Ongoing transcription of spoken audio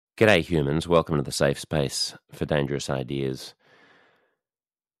G'day humans, welcome to the safe space for dangerous ideas.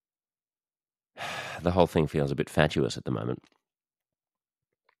 The whole thing feels a bit fatuous at the moment.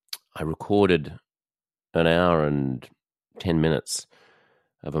 I recorded an hour and 10 minutes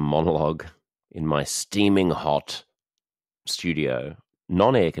of a monologue in my steaming hot studio,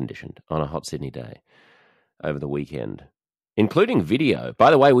 non-air conditioned, on a hot Sydney day over the weekend, including video. By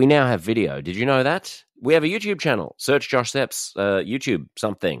the way, we now have video. Did you know that? We have a YouTube channel. Search Josh Sepp's YouTube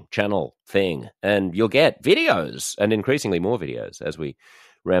something, channel, thing, and you'll get videos and increasingly more videos as we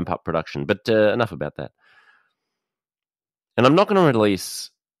ramp up production. But enough about that. And I'm not going to release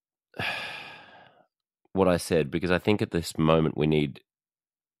what I said because I think at this moment we need...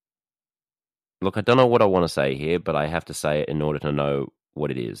 Look, I don't know what I want to say here, but I have to say it in order to know what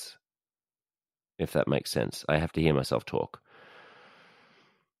it is, if that makes sense. I have to hear myself talk.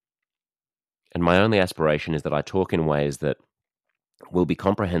 And my only aspiration is that I talk in ways that will be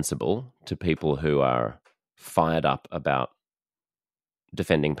comprehensible to people who are fired up about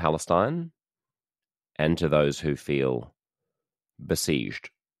defending Palestine and to those who feel besieged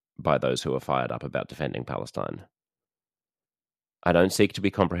by those who are fired up about defending Palestine. I don't seek to be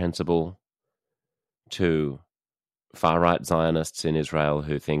comprehensible to far-right Zionists in Israel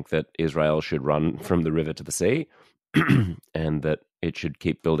who think that Israel should run from the river to the sea and that it should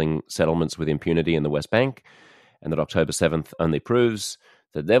keep building settlements with impunity in the West Bank, and that October 7th only proves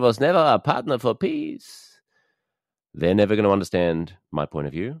that there was never a partner for peace. They're never going to understand my point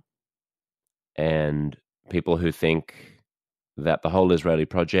of view. And people who think that the whole Israeli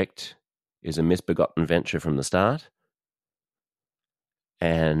project is a misbegotten venture from the start,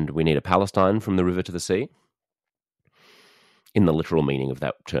 and we need a Palestine from the river to the sea, in the literal meaning of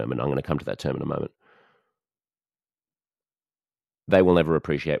that term, and I'm going to come to that term in a moment, they will never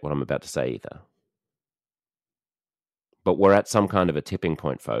appreciate what I'm about to say either. But we're at some kind of a tipping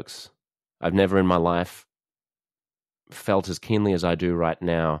point, folks. I've never in my life felt as keenly as I do right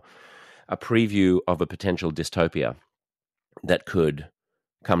now a preview of a potential dystopia that could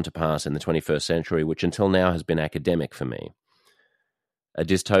come to pass in the 21st century, which until now has been academic for me. A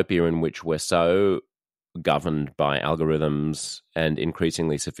dystopia in which we're so governed by algorithms and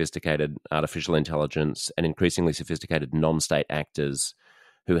increasingly sophisticated artificial intelligence and increasingly sophisticated non-state actors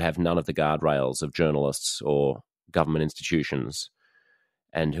who have none of the guardrails of journalists or government institutions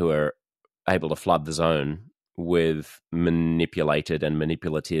and who are able to flood the zone with manipulated and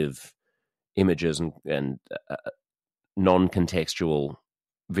manipulative images and non-contextual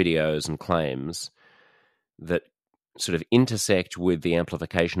videos and claims that sort of intersect with the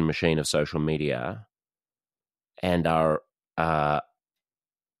amplification machine of social media and are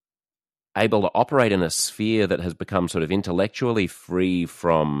able to operate in a sphere that has become sort of intellectually free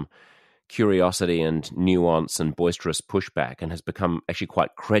from curiosity and nuance and boisterous pushback and has become actually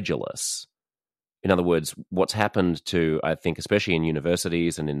quite credulous. In other words, what's happened to, I think, especially in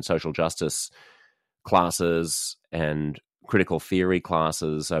universities and in social justice classes and critical theory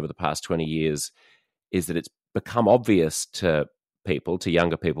classes over the past 20 years is that it's become obvious to people, to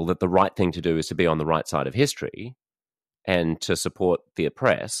younger people, that the right thing to do is to be on the right side of history and to support the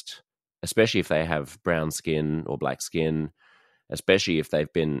oppressed, especially if they have brown skin or black skin, especially if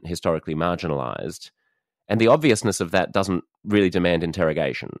they've been historically marginalized. And the obviousness of that doesn't really demand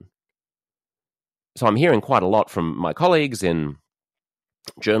interrogation. So I'm hearing quite a lot from my colleagues in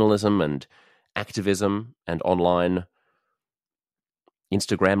journalism and activism and online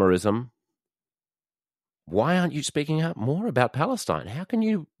Instagrammerism. Why aren't you speaking up more about Palestine? How can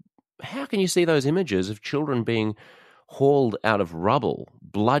you see those images of children being hauled out of rubble,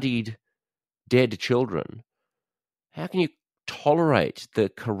 bloodied, dead children? How can you tolerate the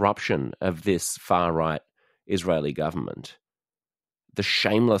corruption of this far-right Israeli government, the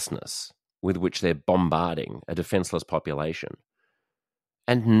shamelessness with which they're bombarding a defenseless population,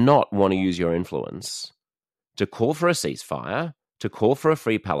 and not want to use your influence to call for a ceasefire, to call for a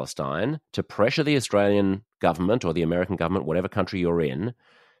free Palestine, to pressure the Australian government or the American government, whatever country you're in,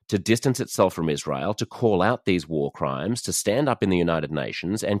 to distance itself from Israel, to call out these war crimes, to stand up in the United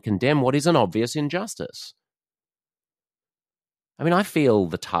Nations and condemn what is an obvious injustice? I mean, I feel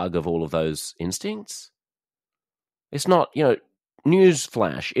the tug of all of those instincts. It's not, news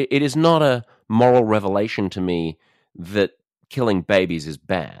flash. It is not a moral revelation to me that killing babies is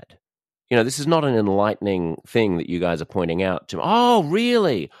bad. This is not an enlightening thing that you guys are pointing out to. Oh,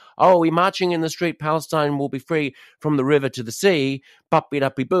 really? Oh, we're marching in the street. Palestine will be free from the river to the sea.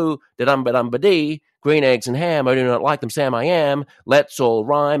 Buppy-duppy-boo, da-dum-ba-dum-ba-dee. Green eggs and ham, I do not like them, Sam, I am. Let's all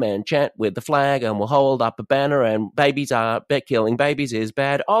rhyme and chant with the flag, and we'll hold up a banner, and killing babies is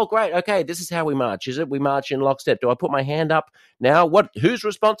bad. Oh, great, okay, this is how we march, is it? We march in lockstep. Do I put my hand up now? Who's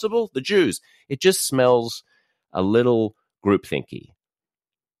responsible? The Jews. It just smells a little groupthinky.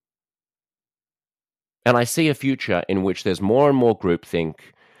 And I see a future in which there's more and more groupthink,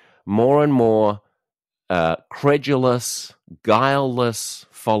 more and more credulous, guileless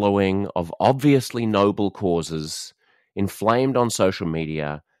following of obviously noble causes, inflamed on social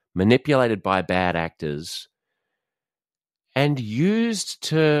media, manipulated by bad actors, and used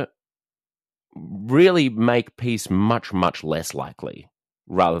to really make peace much, much less likely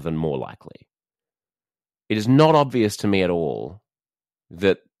rather than more likely. It is not obvious to me at all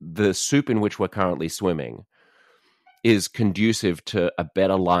that the soup in which we're currently swimming is conducive to a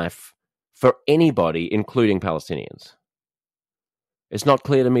better life for anybody, including Palestinians. It's not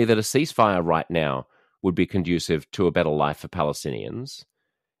clear to me that a ceasefire right now would be conducive to a better life for Palestinians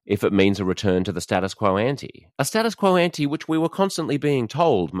if it means a return to the status quo ante. A status quo ante which we were constantly being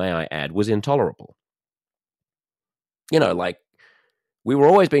told, may I add, was intolerable. We were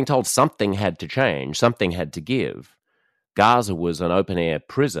always being told something had to change, something had to give. Gaza was an open-air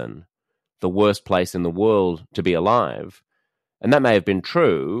prison, the worst place in the world to be alive. And that may have been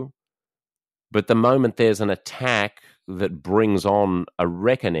true, but the moment there's an attack that brings on a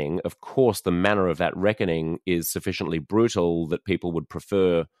reckoning, of course the manner of that reckoning is sufficiently brutal that people would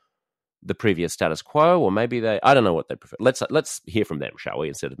prefer the previous status quo, or maybe I don't know what they prefer. Let's hear from them, shall we,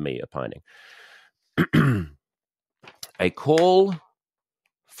 instead of me opining. A call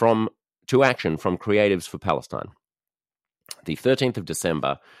to action from Creatives for Palestine. The 13th of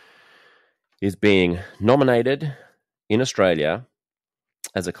December is being nominated in Australia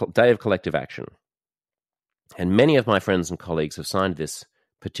as a day of collective action. And many of my friends and colleagues have signed this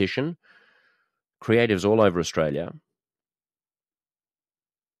petition, creatives all over Australia,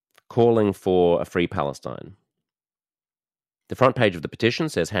 calling for a free Palestine. The front page of the petition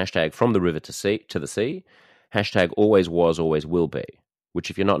says hashtag from the river to the sea, hashtag always was, always will be, which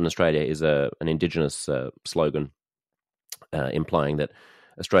if you're not in Australia is an Indigenous slogan implying that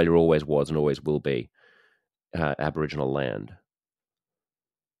Australia always was and always will be Aboriginal land.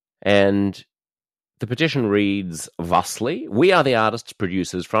 And the petition reads thusly: we are the artists,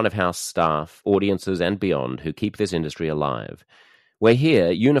 producers, front-of-house staff, audiences and beyond who keep this industry alive. We're here,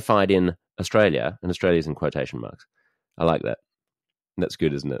 unified in Australia, and Australia's in quotation marks. I like that. That's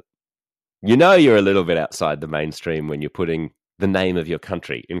good, isn't it? You're a little bit outside the mainstream when you're putting the name of your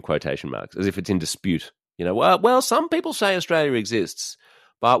country in quotation marks, as if it's in dispute. Well, some people say Australia exists,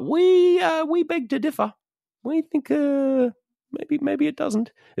 but we beg to differ. We think maybe it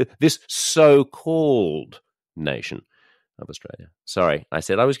doesn't. This so-called nation of Australia. Sorry, I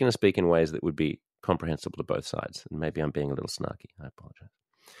said I was going to speak in ways that would be comprehensible to both sides, and maybe I'm being a little snarky. I apologize.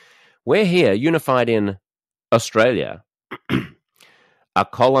 We're here, unified in Australia, a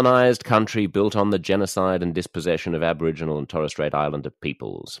colonized country built on the genocide and dispossession of Aboriginal and Torres Strait Islander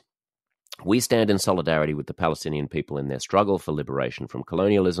peoples. We stand in solidarity with the Palestinian people in their struggle for liberation from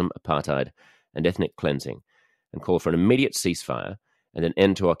colonialism, apartheid, and ethnic cleansing, and call for an immediate ceasefire and an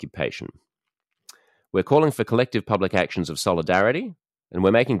end to occupation. We're calling for collective public actions of solidarity, and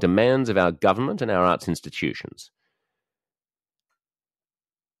we're making demands of our government and our arts institutions.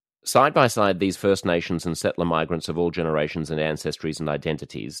 Side by side, these First Nations and settler migrants of all generations and ancestries and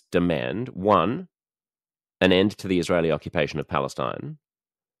identities demand, 1, an end to the Israeli occupation of Palestine,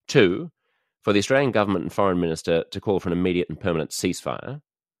 2, for the Australian government and foreign minister to call for an immediate and permanent ceasefire,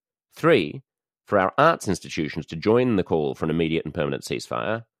 3, for our arts institutions to join the call for an immediate and permanent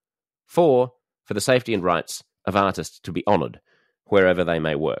ceasefire, 4, for the safety and rights of artists to be honoured wherever they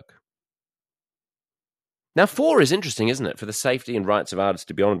may work. Now, 4 is interesting, isn't it? For the safety and rights of artists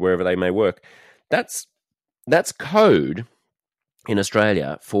to be honoured wherever they may work. That's code in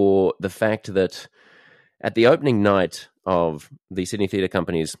Australia for the fact that at the opening night of the Sydney Theatre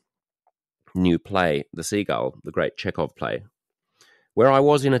Company's new play, The Seagull, the great Chekhov play, where I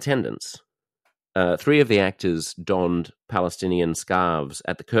was in attendance, 3 of the actors donned Palestinian scarves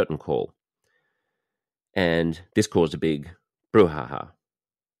at the curtain call. And this caused a big brouhaha.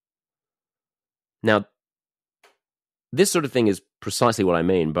 Now, this sort of thing is precisely what I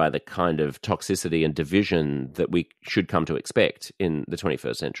mean by the kind of toxicity and division that we should come to expect in the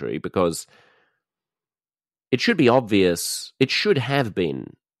 21st century, because it should be obvious, it should have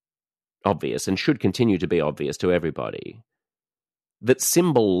been obvious and should continue to be obvious to everybody that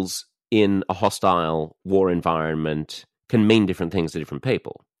symbols in a hostile war environment can mean different things to different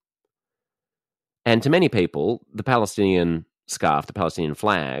people. And to many people, the Palestinian scarf, the Palestinian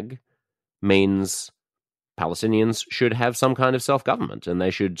flag, means Palestinians should have some kind of self-government and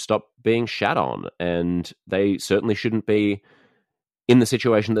they should stop being shat on, and they certainly shouldn't be in the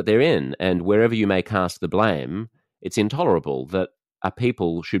situation that they're in. And wherever you may cast the blame, it's intolerable that a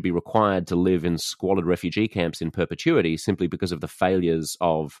people should be required to live in squalid refugee camps in perpetuity simply because of the failures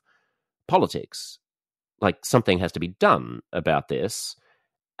of politics. Like, something has to be done about this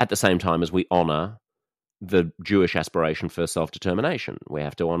at the same time as we honor the Jewish aspiration for self-determination. We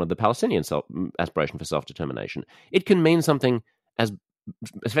have to honor the Palestinian aspiration for self-determination. It can mean something as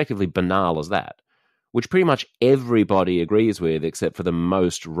effectively banal as that, which pretty much everybody agrees with, except for the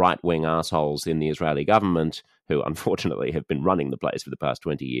most right-wing assholes in the Israeli government, who unfortunately have been running the place for the past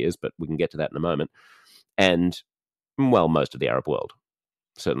 20 years, but we can get to that in a moment, and, well, most of the Arab world,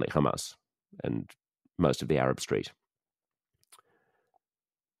 certainly Hamas, and most of the Arab street.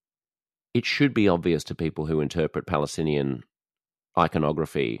 It should be obvious to people who interpret Palestinian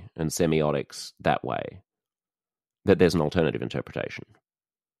iconography and semiotics that way that there's an alternative interpretation.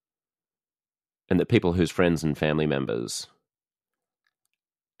 And that people whose friends and family members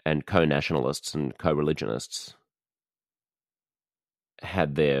and co-nationalists and co-religionists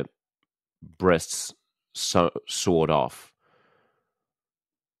had their breasts sawed off,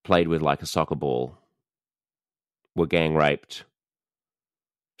 played with like a soccer ball, were gang raped,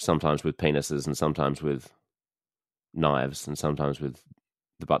 sometimes with penises and sometimes with knives and sometimes with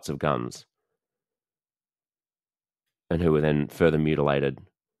the butts of guns, and who were then further mutilated,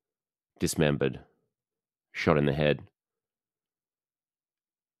 dismembered, shot in the head,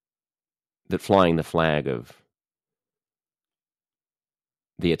 that flying the flag of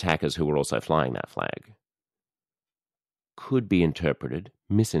the attackers who were also flying that flag could be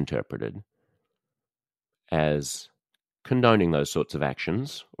misinterpreted, as condoning those sorts of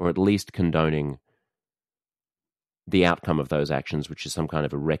actions, or at least condoning the outcome of those actions, which is some kind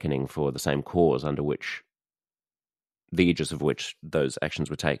of a reckoning for the same cause under which the aegis of which those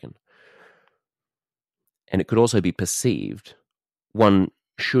actions were taken. And it could also be perceived. One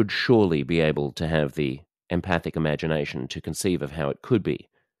should surely be able to have the empathic imagination to conceive of how it could be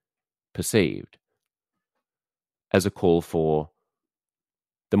perceived as a call for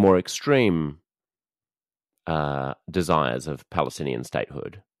the more extreme desires of Palestinian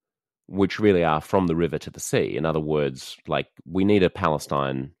statehood, which really are from the river to the sea. In other words, like, we need a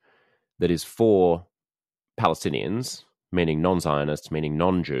Palestine that is for Palestinians, meaning non-Zionists, meaning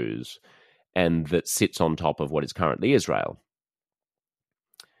non-Jews, and that sits on top of what is currently Israel.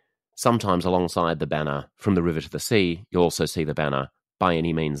 Sometimes alongside the banner from the river to the sea, you'll also see the banner by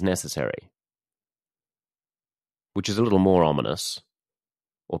any means necessary, which is a little more ominous,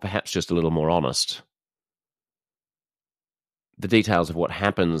 or perhaps just a little more honest. The details of what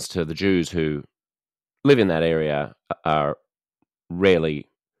happens to the Jews who live in that area are rarely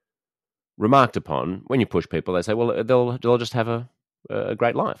remarked upon. When you push people, they say, well, they'll just have a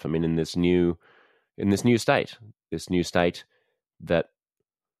great life. I mean, in this new state that,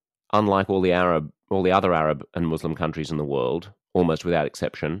 unlike all the other Arab and Muslim countries in the world, almost without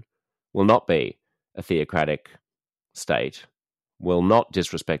exception, will not be a theocratic state, will not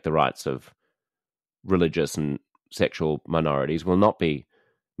disrespect the rights of religious and sexual minorities, will not be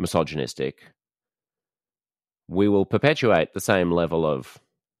misogynistic. We will perpetuate the same level of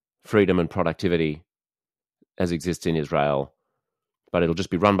freedom and productivity as exists in Israel, but it'll just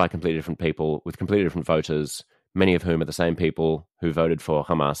be run by completely different people with completely different voters, many of whom are the same people who voted for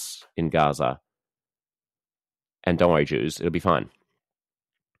Hamas in Gaza. And don't worry, Jews, it'll be fine.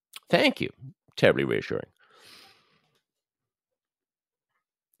 Thank you. Terribly reassuring.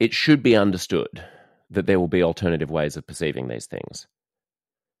 It should be understood that there will be alternative ways of perceiving these things.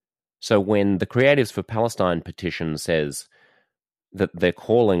 So when the Creatives for Palestine petition says that they're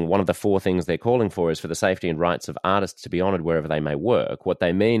calling, one of the four things they're calling for is for the safety and rights of artists to be honoured wherever they may work, what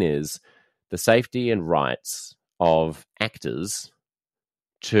they mean is the safety and rights of actors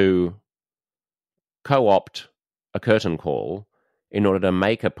to co-opt a curtain call in order to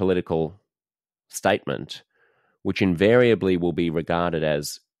make a political statement, which invariably will be regarded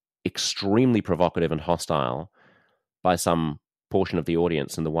as extremely provocative and hostile by some portion of the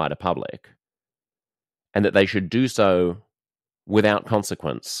audience and the wider public, and that they should do so without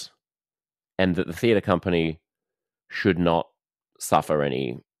consequence, and that the theatre company should not suffer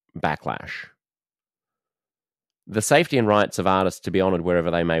any backlash. The safety and rights of artists to be honoured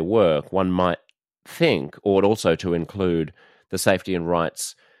wherever they may work, one might think, ought also to include the safety and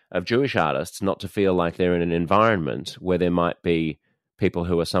rights of Jewish artists not to feel like they're in an environment where there might be people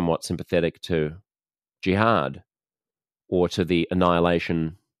who are somewhat sympathetic to jihad or to the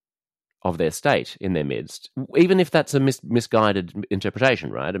annihilation of their state in their midst, even if that's a misguided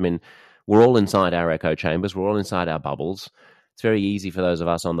interpretation, right? I mean, we're all inside our echo chambers. We're all inside our bubbles. It's very easy for those of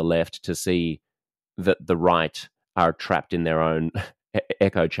us on the left to see that the right are trapped in their own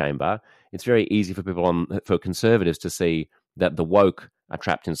echo chamber. It's very easy for conservatives to see that the woke are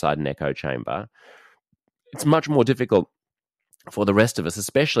trapped inside an echo chamber. It's much more difficult for the rest of us,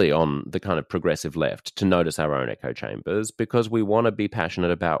 especially on the kind of progressive left, to notice our own echo chambers, because we want to be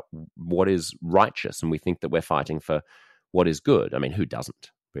passionate about what is righteous and we think that we're fighting for what is good. I mean, who doesn't,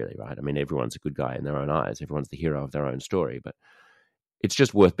 really, right? I mean, everyone's a good guy in their own eyes. Everyone's the hero of their own story. But it's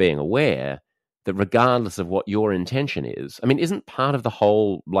just worth being aware that regardless of what your intention is, I mean, isn't part of the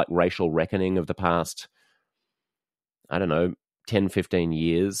whole like racial reckoning of the past, I don't know, 10, 15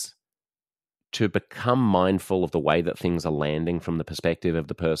 years to become mindful of the way that things are landing from the perspective of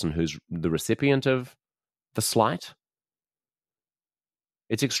the person who's the recipient of the slight?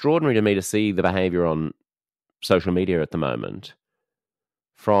 It's extraordinary to me to see the behavior on social media at the moment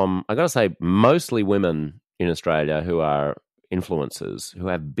from, I got to say, mostly women in Australia who are influencers, who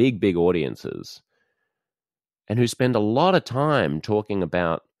have big, big audiences, and who spend a lot of time talking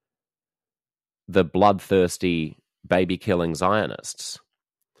about the bloodthirsty, baby-killing Zionists.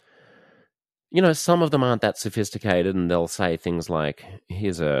 You know, some of them aren't that sophisticated, and they'll say things like,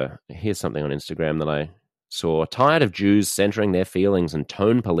 here's something on Instagram that I saw. Tired of Jews centering their feelings and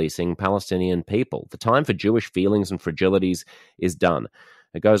tone policing Palestinian people. The time for Jewish feelings and fragilities is done.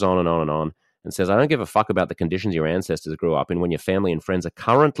 It goes on and on and on, and says, I don't give a fuck about the conditions your ancestors grew up in when your family and friends are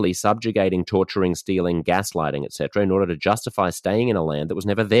currently subjugating, torturing, stealing, gaslighting, etc., in order to justify staying in a land that was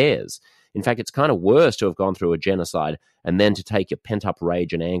never theirs. In fact, it's kind of worse to have gone through a genocide and then to take your pent-up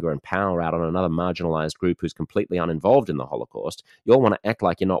rage and anger and power out on another marginalized group who's completely uninvolved in the Holocaust. You all want to act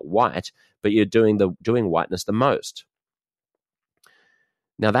like you're not white, but you're doing whiteness the most.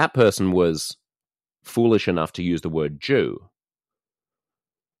 Now, that person was foolish enough to use the word Jew,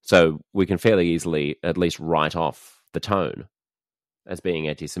 so we can fairly easily at least write off the tone as being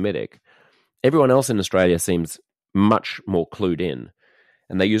anti-Semitic. Everyone else in Australia seems much more clued in.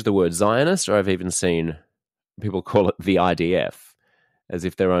 And they use the word Zionist, or I've even seen people call it the IDF, as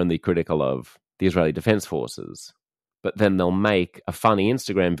if they're only critical of the Israeli Defense Forces. But then they'll make a funny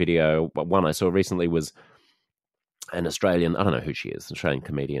Instagram video. One I saw recently was an Australian, I don't know who she is, an Australian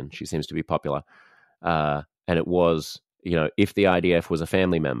comedian. She seems to be popular. And it was, you know, if the IDF was a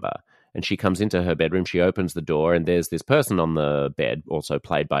family member. And she comes into her bedroom, she opens the door, and there's this person on the bed, also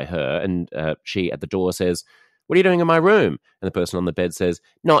played by her. And she, at the door, says, what are you doing in my room? And the person on the bed says,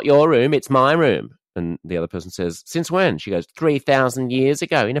 not your room, it's my room. And the other person says, since when? She goes, 3,000 years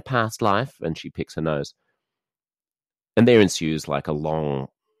ago in a past life. And she picks her nose. And there ensues like a long,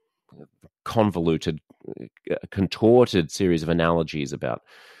 convoluted, contorted series of analogies about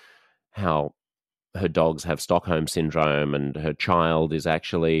how her dogs have Stockholm syndrome and her child is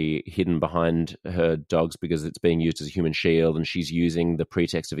actually hidden behind her dogs because it's being used as a human shield, and she's using the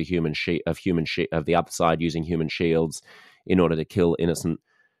pretext of of the other side using human shields in order to kill innocent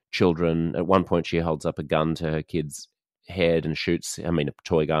children. At one point, she holds up a gun to her kid's head and a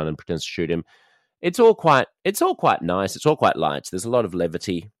toy gun, and pretends to shoot him. It's all quite nice. It's all quite light. There's a lot of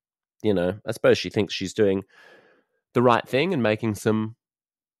levity. You know, I suppose she thinks she's doing the right thing and making some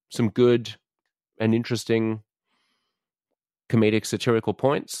good and interesting comedic satirical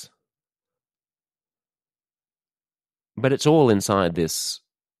points. But it's all inside this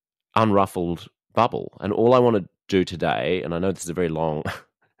unruffled bubble. And all I want to do today, and I know this is a very long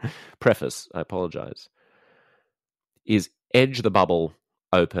preface, I apologize, is edge the bubble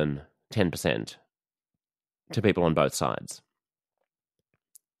open 10% to people on both sides.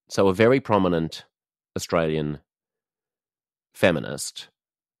 So a very prominent Australian feminist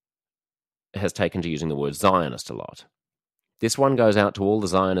has taken to using the word Zionist a lot. This one goes out to all the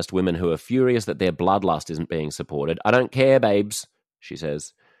Zionist women who are furious that their bloodlust isn't being supported. I don't care, babes, she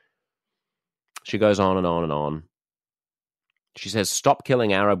says. She goes on and on and on. She says, stop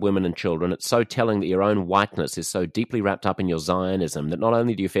killing Arab women and children. It's so telling that your own whiteness is so deeply wrapped up in your Zionism that not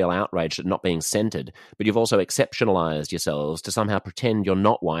only do you feel outraged at not being centered, but you've also exceptionalized yourselves to somehow pretend you're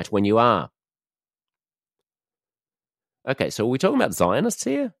not white when you are. Okay, so are we talking about Zionists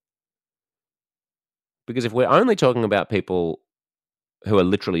here? Because if we're only talking about people who are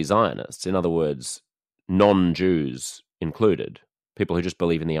literally Zionists, in other words, non-Jews included, people who just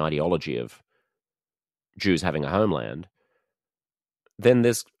believe in the ideology of Jews having a homeland, then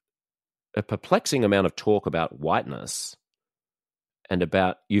there's a perplexing amount of talk about whiteness and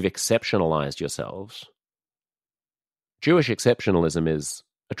about you've exceptionalized yourselves Jewish exceptionalism is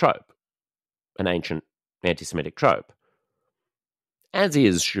a trope, an ancient anti-Semitic trope. As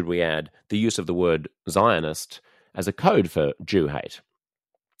is, should we add, the use of the word Zionist as a code for Jew hate.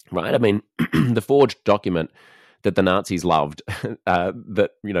 Right? I mean, the forged document that the Nazis loved,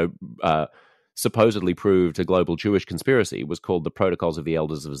 supposedly proved a global Jewish conspiracy, was called the Protocols of the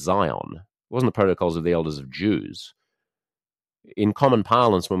Elders of Zion. It wasn't the Protocols of the Elders of Jews. In common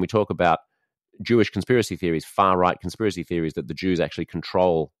parlance, when we talk about Jewish conspiracy theories, far-right conspiracy theories that the Jews actually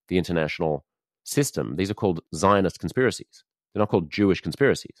control the international system, these are called Zionist conspiracies. They're not called Jewish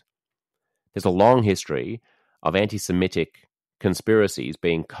conspiracies. There's a long history of anti-Semitic conspiracies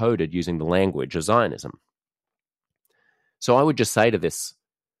being coded using the language of Zionism. So I would just say to this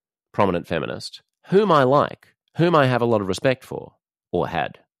prominent feminist, whom I like, whom I have a lot of respect for, or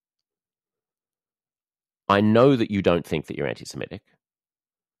had, I know that you don't think that you're anti-Semitic,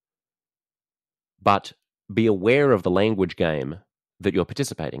 but be aware of the language game that you're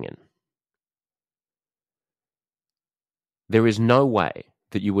participating in. There is no way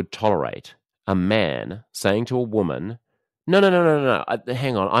that you would tolerate a man saying to a woman, no,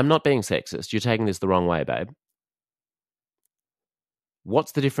 hang on, I'm not being sexist. You're taking this the wrong way, babe.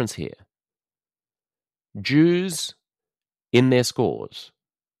 What's the difference here? Jews, in their scores,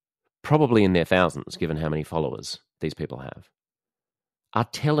 probably in their thousands, given how many followers these people have, are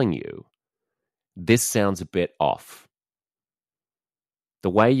telling you this sounds a bit off. The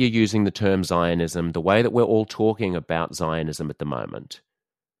way you're using the term Zionism, the way that we're all talking about Zionism at the moment,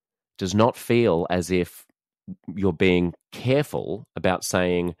 does not feel as if you're being careful about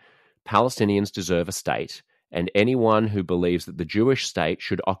saying Palestinians deserve a state, and anyone who believes that the Jewish state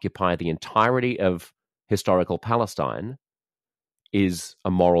should occupy the entirety of historical Palestine is a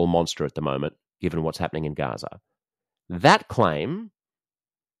moral monster at the moment, given what's happening in Gaza. That claim,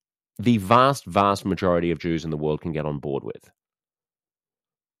 the vast, vast majority of Jews in the world can get on board with.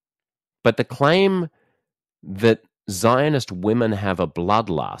 But the claim that Zionist women have a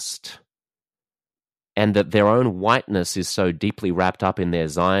bloodlust and that their own whiteness is so deeply wrapped up in their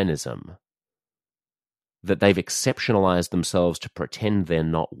Zionism that they've exceptionalized themselves to pretend they're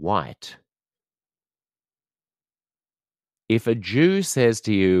not white. If a Jew says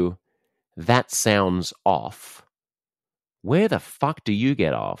to you, that sounds off, where the fuck do you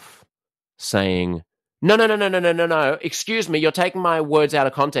get off saying, no, excuse me, you're taking my words out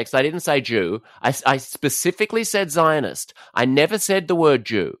of context. I didn't say Jew. I specifically said Zionist. I never said the word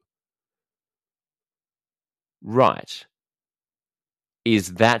Jew. Right.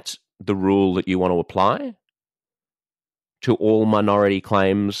 Is that the rule that you want to apply to all minority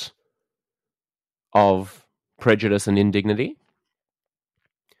claims of prejudice and indignity?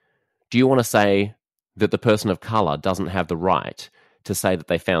 Do you want to say that the person of color doesn't have the right to say that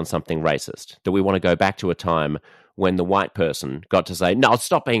they found something racist? That we want to go back to a time when the white person got to say, no,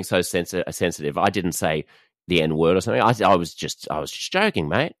 stop being so sensitive. I didn't say the N-word or something. I was just joking,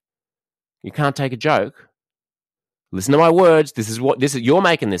 mate. You can't take a joke. Listen to my words. You're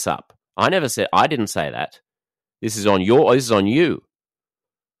making this up. I didn't say that. This is on you.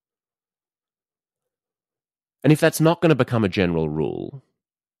 And if that's not going to become a general rule,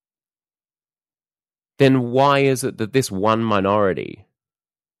 then why is it that this one minority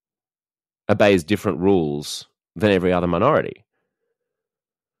obeys different rules than every other minority?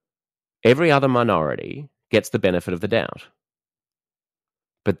 Every other minority gets the benefit of the doubt.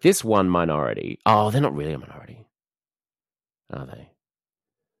 But this one minority, they're not really a minority, are they?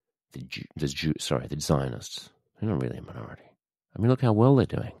 The Zionists. They're not really a minority. I mean, look how well they're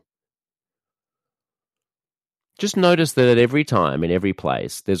doing. Just notice that at every time, in every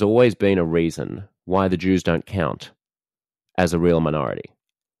place, there's always been a reason why the Jews don't count as a real minority.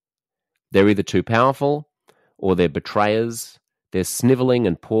 They're either too powerful, or they're betrayers, they're sniveling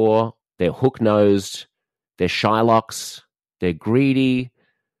and poor, they're hook-nosed, they're Shylocks, they're greedy,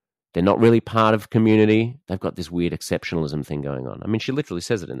 they're not really part of community. They've got this weird exceptionalism thing going on. I mean, she literally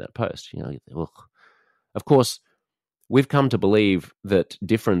says it in that post. Of course, we've come to believe that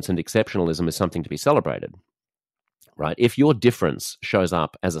difference and exceptionalism is something to be celebrated, right? If your difference shows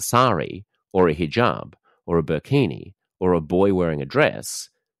up as a sari or a hijab or a burkini or a boy wearing a dress,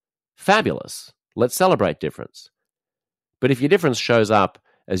 fabulous. Let's celebrate difference. But if your difference shows up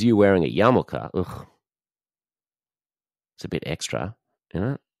as you wearing a yarmulke, it's a bit extra, you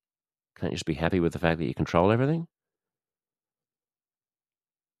know? Can't you just be happy with the fact that you control everything?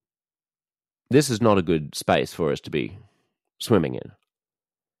 This is not a good space for us to be swimming in.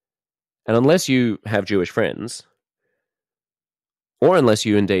 And unless you have Jewish friends, or unless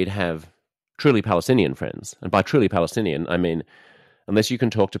you indeed have truly Palestinian friends, and by truly Palestinian, I mean unless you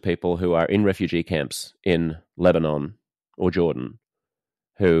can talk to people who are in refugee camps in Lebanon, or Jordan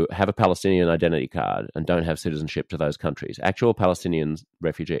who have a Palestinian identity card and don't have citizenship to those countries, actual Palestinian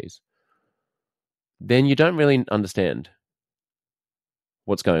refugees, then you don't really understand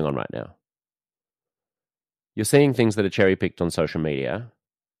what's going on right now. You're seeing things that are cherry-picked on social media.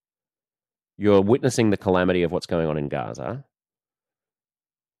 You're witnessing the calamity of what's going on in Gaza.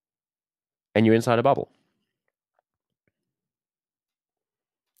 And you're inside a bubble.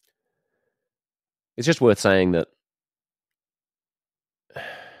 It's just worth saying that,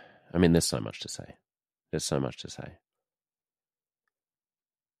 I mean, there's so much to say. There's so much to say.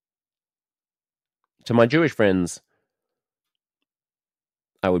 To my Jewish friends,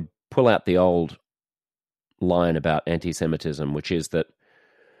 I would pull out the old line about anti-Semitism, which is that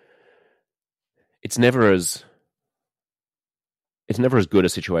it's never as good a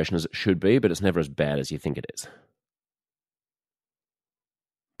situation as it should be, but it's never as bad as you think it is.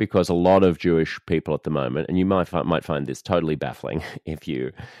 Because a lot of Jewish people at the moment, and you might find this totally baffling if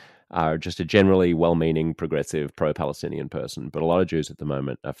you are just a generally well-meaning, progressive, pro-Palestinian person, but a lot of Jews at the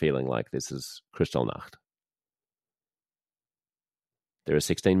moment are feeling like this is Kristallnacht. There are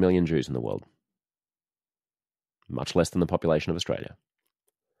 16 million Jews in the world, much less than the population of Australia.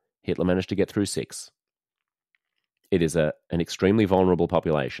 Hitler managed to get through 6. It is an extremely vulnerable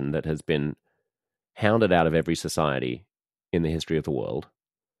population that has been hounded out of every society in the history of the world,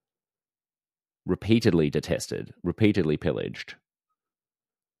 repeatedly detested, repeatedly pillaged,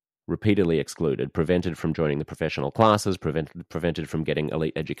 repeatedly excluded, prevented from joining the professional classes, prevented from getting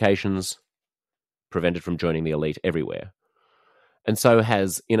elite educations, prevented from joining the elite everywhere. And so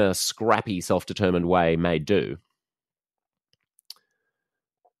has, in a scrappy, self-determined way, made do,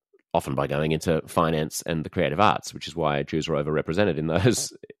 often by going into finance and the creative arts, which is why Jews are overrepresented in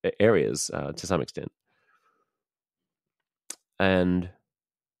those areas to some extent. And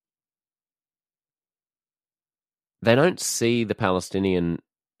they don't see the Palestinian...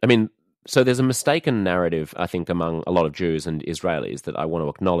 I mean, so there's a mistaken narrative, I think, among a lot of Jews and Israelis that I want to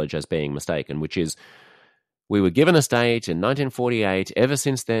acknowledge as being mistaken, which is we were given a state in 1948. Ever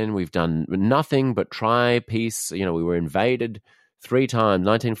since then, we've done nothing but try peace. You know, we were invaded 3 times,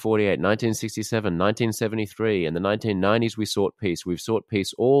 1948, 1967, 1973. In the 1990s, we sought peace. We've sought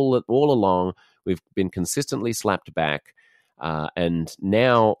peace all along. We've been consistently slapped back. And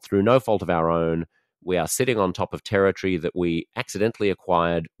now, through no fault of our own, we are sitting on top of territory that we accidentally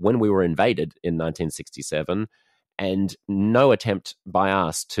acquired when we were invaded in 1967. And no attempt by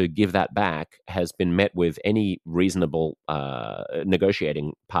us to give that back has been met with any reasonable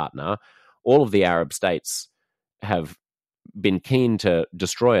negotiating partner. All of the Arab states have been keen to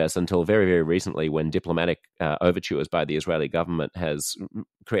destroy us until very, very recently, when diplomatic overtures by the Israeli government has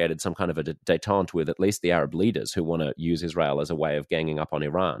created some kind of a détente with at least the Arab leaders who want to use Israel as a way of ganging up on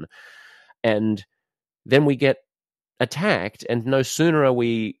Iran. And then we get attacked, and no sooner are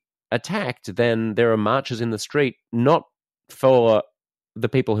we attacked than there are marches in the street, not for the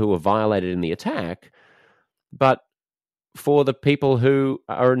people who were violated in the attack, but for the people who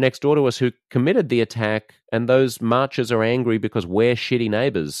are next door to us who committed the attack, and those marchers are angry because we're shitty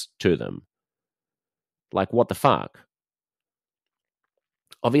neighbors to them. Like, what the fuck?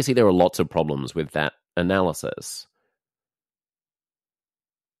 Obviously, there are lots of problems with that analysis.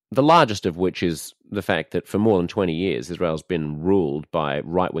 The largest of which is the fact that for more than 20 years, Israel's been ruled by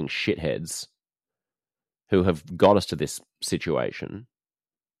right-wing shitheads who have got us to this situation.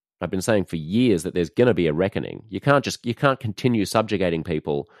 I've been saying for years that there's going to be a reckoning. You can't continue subjugating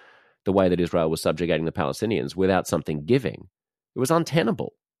people the way that Israel was subjugating the Palestinians without something giving. It was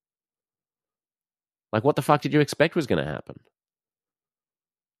untenable. Like, what the fuck did you expect was going to happen?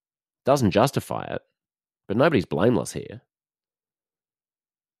 Doesn't justify it, but nobody's blameless here.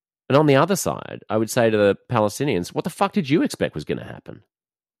 And on the other side, I would say to the Palestinians, what the fuck did you expect was going to happen?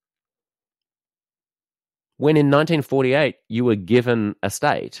 When in 1948 you were given a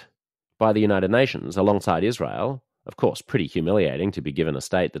state by the United Nations alongside Israel, of course, pretty humiliating to be given a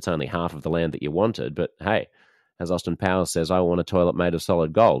state that's only half of the land that you wanted, but hey, as Austin Powers says, I want a toilet made of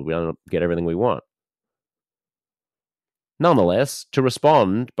solid gold. We don't get everything we want. Nonetheless, to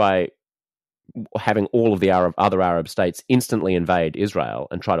respond by having all of the other Arab states instantly invade Israel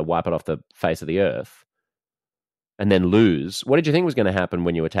and try to wipe it off the face of the earth, and then lose, what did you think was going to happen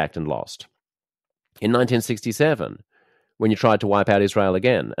when you attacked and lost? In 1967, when you tried to wipe out Israel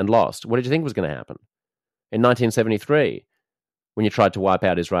again and lost, what did you think was going to happen? In 1973, when you tried to wipe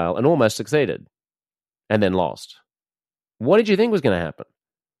out Israel and almost succeeded, and then lost, what did you think was going to happen?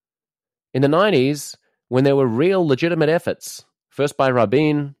 In the 90s, when there were real legitimate efforts, first by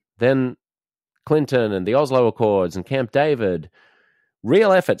Rabin, then Clinton and the Oslo Accords and Camp David,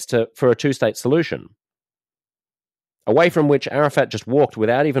 real efforts for a two-state solution. away from which Arafat just walked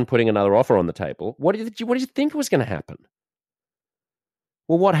without even putting another offer on the table. What did you think was going to happen?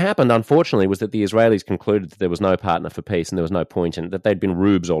 Well, what happened, unfortunately, was that the Israelis concluded that there was no partner for peace and there was no point in that they'd been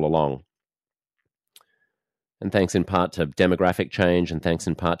rubes all along. And thanks in part to demographic change and thanks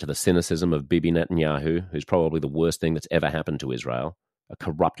in part to the cynicism of Bibi Netanyahu, who's probably the worst thing that's ever happened to Israel, a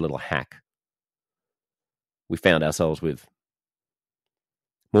corrupt little hack, we found ourselves with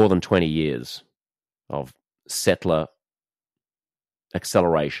more than 20 years of settler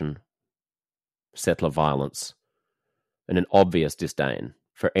acceleration, settler violence, and an obvious disdain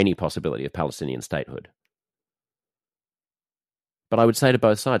for any possibility of Palestinian statehood. But I would say to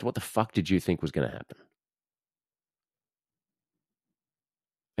both sides, what the fuck did you think was going to happen?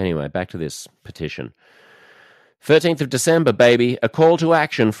 Anyway, back to this petition. 13th of December, baby, a call to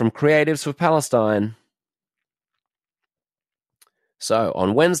action from Creatives for Palestine. So,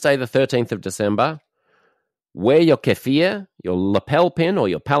 on Wednesday, the 13th of December, wear your keffiyeh, your lapel pin, or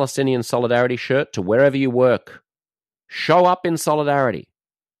your Palestinian solidarity shirt to wherever you work. Show up in solidarity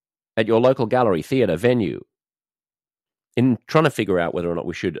at your local gallery, theatre, venue. In trying to figure out whether or not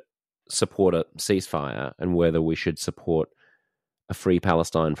we should support a ceasefire and whether we should support a free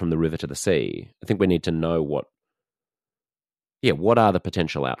Palestine from the river to the sea, I think we need to know what are the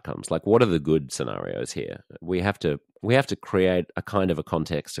potential outcomes? Like, what are the good scenarios here? We have to create a kind of a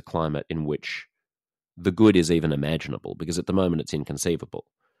context, a climate in which the good is even imaginable, because at the moment it's inconceivable.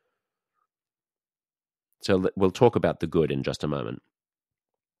 So we'll talk about the good in just a moment.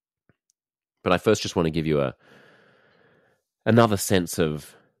 But I first just want to give you another sense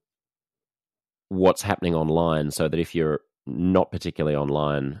of what's happening online, so that if you're not particularly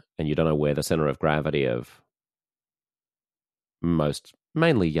online and you don't know where the center of gravity of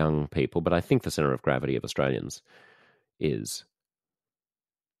mainly young people, but I think the center of gravity of Australians is,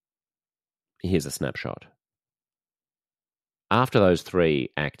 here's a snapshot. After those three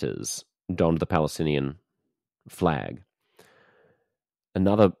actors donned the Palestinian flag,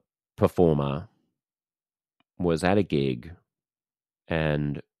 another performer was at a gig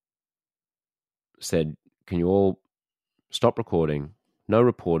and said, can you all stop recording? No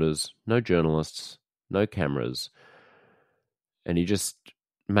reporters, no journalists, no cameras. And he just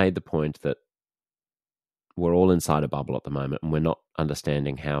made the point that we're all inside a bubble at the moment and we're not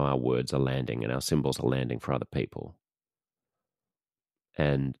understanding how our words are landing and our symbols are landing for other people.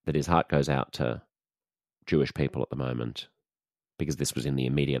 And that his heart goes out to Jewish people at the moment, because this was in the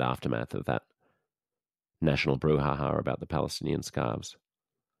immediate aftermath of that national brouhaha about the Palestinian scarves.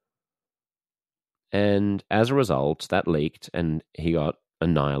 And as a result, that leaked and he got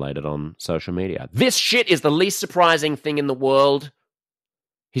annihilated on social media. This shit is the least surprising thing in the world.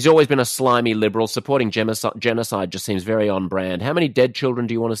 He's always been a slimy liberal. Supporting genocide just seems very on brand. How many dead children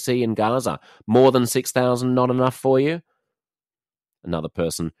do you want to see in Gaza? More than 6,000 not enough for you? Another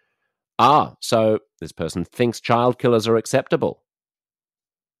person, so this person thinks child killers are acceptable.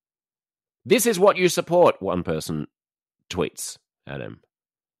 This is what you support, one person tweets at him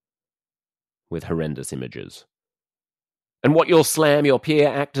with horrendous images. And what you'll slam your peer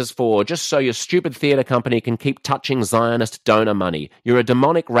actors for, just so your stupid theatre company can keep touching Zionist donor money. You're a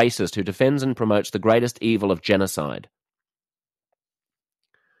demonic racist who defends and promotes the greatest evil of genocide.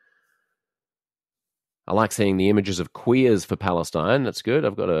 I like seeing the images of Queers for Palestine. That's good.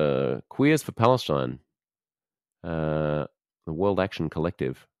 I've got a Queers for Palestine, the World Action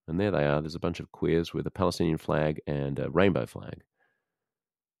Collective. And there they are. There's a bunch of queers with a Palestinian flag and a rainbow flag.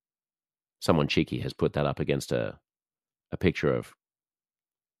 Someone cheeky has put that up against a picture of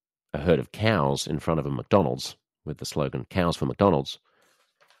a herd of cows in front of a McDonald's with the slogan, Cows for McDonald's.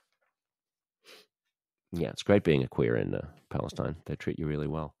 Yeah, it's great being a queer in Palestine. They treat you really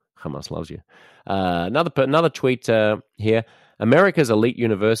well. Hamas loves you. Another tweet here. America's elite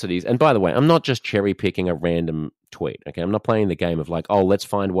universities, and by the way, I'm not just cherry picking a random tweet. Okay, I'm not playing the game of like, let's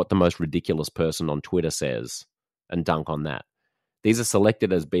find what the most ridiculous person on Twitter says and dunk on that. These are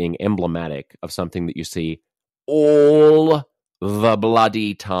selected as being emblematic of something that you see all the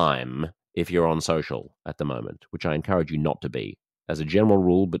bloody time if you're on social at the moment, which I encourage you not to be as a general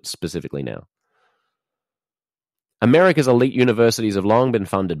rule, but specifically now. America's elite universities have long been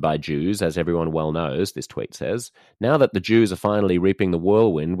funded by Jews, as everyone well knows, this tweet says. Now that the Jews are finally reaping the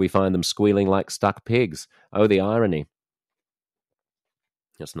whirlwind, we find them squealing like stuck pigs. Oh, the irony.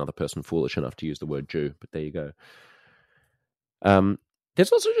 That's another person foolish enough to use the word Jew, but there you go.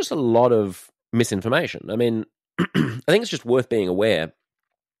 There's also just a lot of misinformation. I mean, I think it's just worth being aware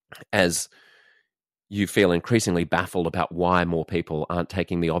as you feel increasingly baffled about why more people aren't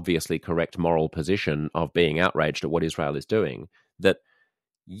taking the obviously correct moral position of being outraged at what Israel is doing, that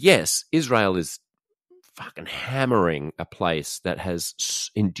yes, Israel is fucking hammering a place that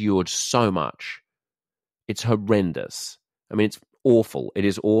has endured so much. It's horrendous. I mean, it's awful. It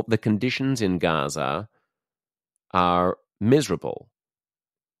is all the conditions in Gaza are miserable.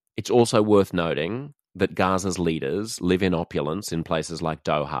 It's also worth noting that Gaza's leaders live in opulence in places like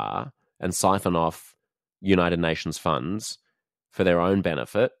Doha and siphon off United Nations funds for their own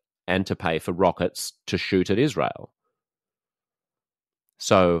benefit and to pay for rockets to shoot at Israel.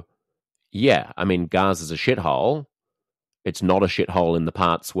 So, yeah, I mean, Gaza's a shithole. It's not a shithole in the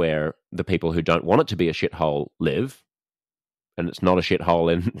parts where the people who don't want it to be a shithole live. And it's not a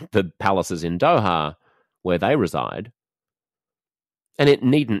shithole in the palaces in Doha where they reside. And it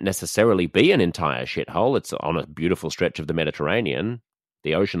needn't necessarily be an entire shithole. It's on a beautiful stretch of the Mediterranean.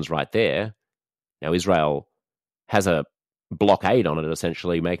 The ocean's right there. Now, Israel has a blockade on it,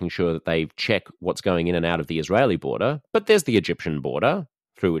 essentially, making sure that they check what's going in and out of the Israeli border. But there's the Egyptian border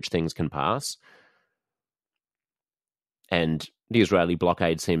through which things can pass. And the Israeli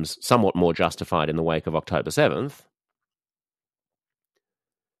blockade seems somewhat more justified in the wake of October 7th.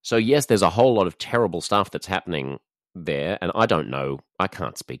 So, yes, there's a whole lot of terrible stuff that's happening there, and I don't know, I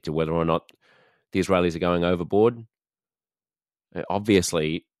can't speak to whether or not the Israelis are going overboard.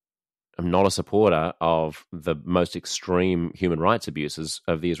 Obviously, I'm not a supporter of the most extreme human rights abuses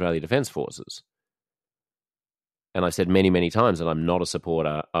of the Israeli Defense Forces. And I've said many, many times that I'm not a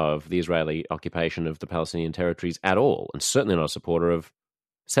supporter of the Israeli occupation of the Palestinian territories at all, and certainly not a supporter of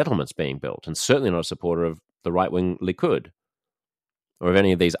settlements being built, and certainly not a supporter of the right-wing Likud, or of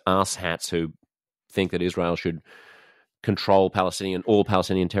any of these arse-hats who think that Israel should control all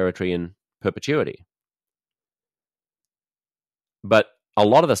Palestinian territory in perpetuity. But a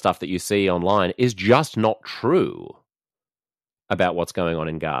lot of the stuff that you see online is just not true about what's going on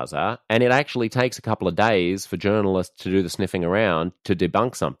in Gaza, and it actually takes a couple of days for journalists to do the sniffing around to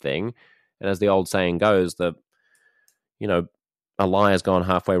debunk something. And as the old saying goes, a lie has gone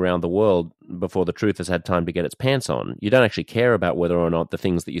halfway around the world before the truth has had time to get its pants on. You don't actually care about whether or not the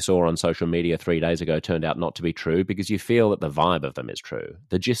things that you saw on social media 3 days ago turned out not to be true, because you feel that the vibe of them is true.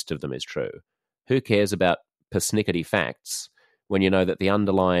 The gist of them is true. Who cares about persnickety facts when you know that the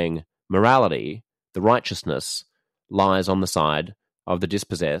underlying morality, the righteousness, lies on the side of the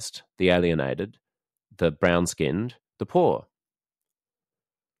dispossessed, the alienated, the brown-skinned, the poor?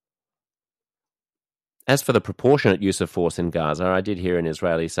 As for the proportionate use of force in Gaza, I did hear an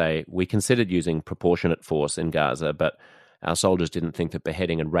Israeli say, we considered using proportionate force in Gaza, but our soldiers didn't think that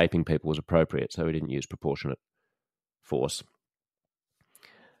beheading and raping people was appropriate, so we didn't use proportionate force.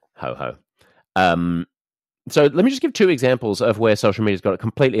 Ho ho. So let me just give two examples of where social media's got it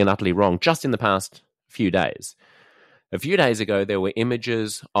completely and utterly wrong just in the past few days. A few days ago, there were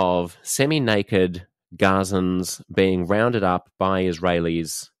images of semi-naked Gazans being rounded up by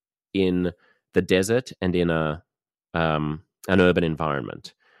Israelis in the desert and in an urban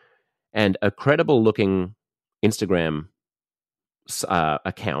environment. And a credible-looking Instagram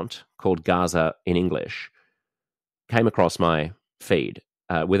account called Gaza in English came across my feed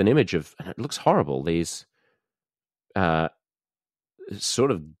with an image of, and it looks horrible, these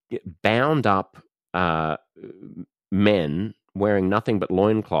sort of bound up men wearing nothing but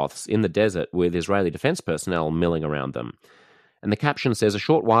loincloths in the desert with Israeli defense personnel milling around them. And the caption says, a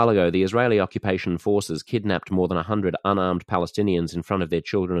short while ago, the Israeli occupation forces kidnapped more than 100 unarmed Palestinians in front of their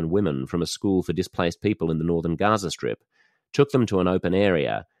children and women from a school for displaced people in the northern Gaza Strip, took them to an open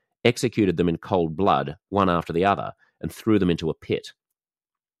area, executed them in cold blood, one after the other, and threw them into a pit.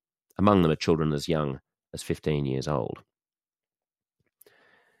 Among them are children as young as 15 years old.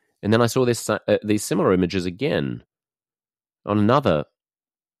 And then I saw these similar images again on another.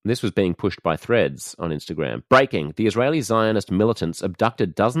 This was being pushed by Threads on Instagram. Breaking. The Israeli Zionist militants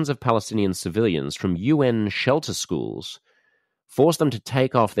abducted dozens of Palestinian civilians from UN shelter schools, forced them to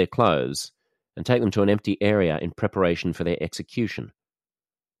take off their clothes, and take them to an empty area in preparation for their execution.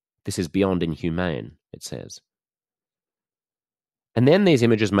 This is beyond inhumane, it says. And then these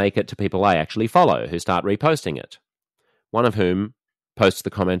images make it to people I actually follow, who start reposting it. One of whom posts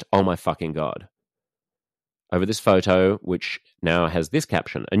the comment, "Oh my fucking God," over this photo, which now has this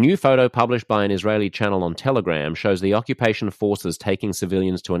caption. A new photo published by an Israeli channel on Telegram shows the occupation forces taking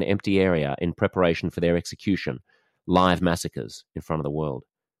civilians to an empty area in preparation for their execution. Live massacres in front of the world.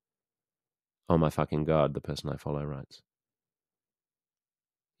 Oh my fucking God, the person I follow writes.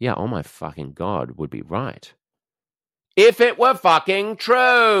 Yeah, oh my fucking God would be right. If it were fucking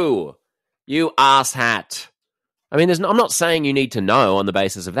true, you asshat. I mean, I'm not saying you need to know on the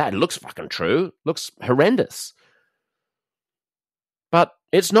basis of that. It looks fucking true. It looks horrendous. But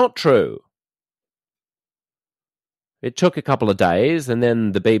it's not true. It took a couple of days, and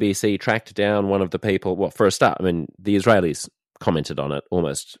then the BBC tracked down one of the people. Well, for a start, I mean, the Israelis commented on it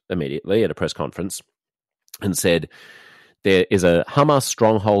almost immediately at a press conference and said, there is a Hamas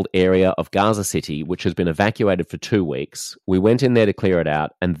stronghold area of Gaza City which has been evacuated for 2 weeks. We went in there to clear it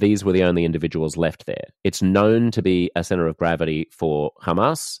out, and these were the only individuals left there. It's known to be a center of gravity for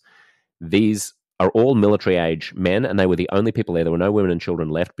Hamas. These are all military-age men, and they were the only people there. There were no women and children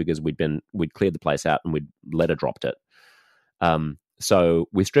left because we'd cleared the place out and we'd letter dropped it. So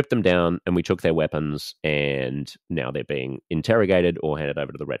we stripped them down and we took their weapons, and now they're being interrogated or handed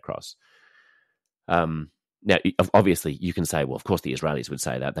over to the Red Cross. Now, obviously, you can say, well, of course the Israelis would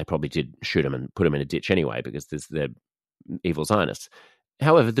say that. They probably did shoot them and put them in a ditch anyway because they're evil Zionists.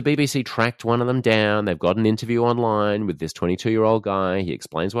 However, the BBC tracked one of them down. They've got an interview online with this 22-year-old guy. He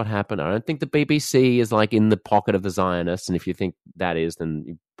explains what happened. I don't think the BBC is like in the pocket of the Zionists, and if you think that is,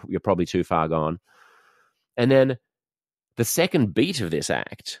 then you're probably too far gone. And then the second beat of this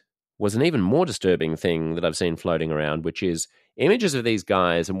act was an even more disturbing thing that I've seen floating around, which is images of these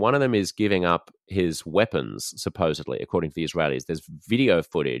guys, and one of them is giving up his weapons, supposedly, according to the Israelis. There's video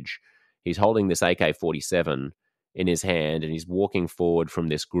footage. He's holding this AK-47 in his hand, and he's walking forward from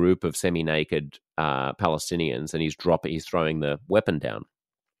this group of semi-naked Palestinians, and he's throwing the weapon down.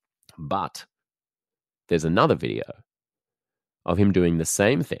 But there's another video of him doing the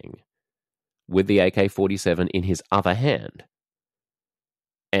same thing with the AK-47 in his other hand.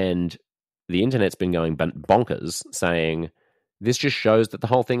 And the internet's been going bonkers, saying this just shows that the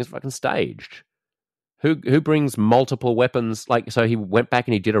whole thing is fucking staged. Who brings multiple weapons? Like, so he went back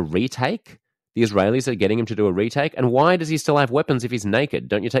and he did a retake? The Israelis are getting him to do a retake? And why does he still have weapons if he's naked?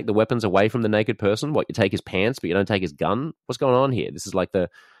 Don't you take the weapons away from the naked person? What, you take his pants, but you don't take his gun? What's going on here? This is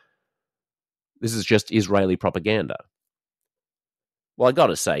just Israeli propaganda. Well, I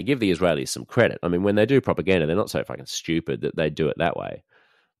gotta say, give the Israelis some credit. I mean, when they do propaganda, they're not so fucking stupid that they do it that way.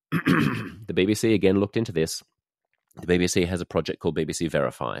 The BBC again looked into this. The BBC has a project called BBC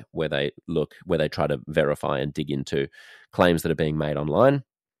Verify, where they try to verify and dig into claims that are being made online.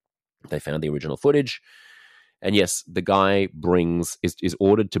 They found the original footage, and yes, the guy is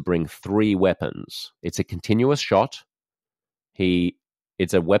ordered to bring 3 weapons. It's a continuous shot.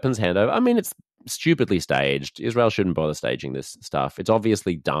 It's a weapons handover. I mean, it's stupidly staged. Israel shouldn't bother staging this stuff. It's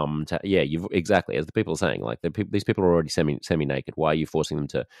obviously dumb. Exactly, as the people are saying, like these people are already semi-naked. Why are you forcing them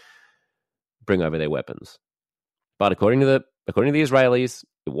to bring over their weapons? But according to the Israelis,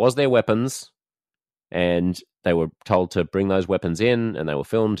 it was their weapons, and they were told to bring those weapons in, and they were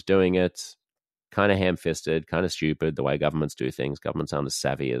filmed doing it. Kind of ham-fisted, kind of stupid, the way governments do things. Governments aren't as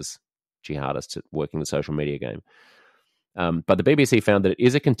savvy as jihadists at working the social media game. But the BBC found that it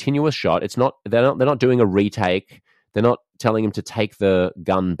is a continuous shot. It's not. They're not doing a retake. They're not telling him to take the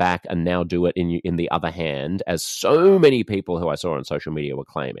gun back and now do it in the other hand, as so many people who I saw on social media were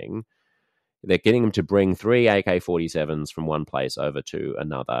claiming. They're getting him to bring 3 AK-47s from one place over to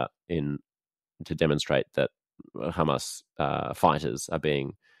another to demonstrate that Hamas fighters are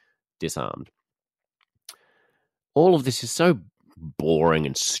being disarmed. All of this is so boring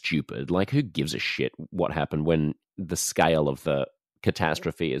and stupid. Like, who gives a shit what happened when the scale of the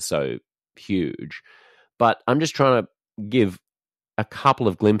catastrophe is so huge? But I'm just trying to give a couple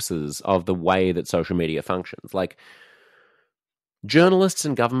of glimpses of the way that social media functions. Like, journalists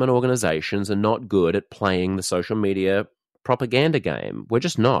and government organizations are not good at playing the social media propaganda game. We're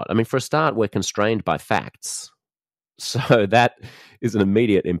just not. I mean, for a start, we're constrained by facts. So that is an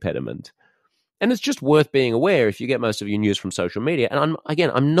immediate impediment. And it's just worth being aware if you get most of your news from social media. And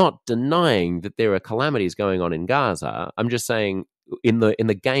I'm not denying that there are calamities going on in Gaza. I'm just saying in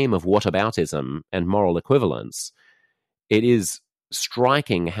the game of whataboutism and moral equivalence, it is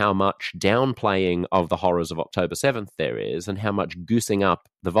striking how much downplaying of the horrors of October 7th there is, and how much goosing up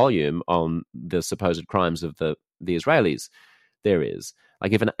the volume on the supposed crimes of the Israelis there is.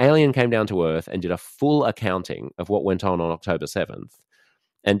 Like, if an alien came down to Earth and did a full accounting of what went on October 7th,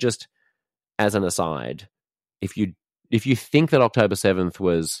 and just as an aside, if you think that October 7th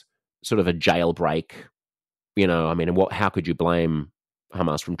was sort of a jailbreak, how could you blame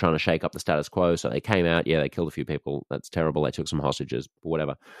Hamas from trying to shake up the status quo? So they came out, they killed a few people. That's terrible. They took some hostages,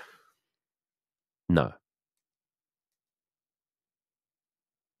 whatever. No.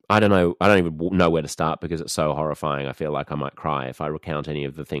 I don't know. I don't even know where to start because it's so horrifying. I feel like I might cry if I recount any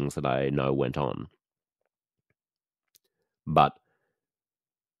of the things that I know went on. But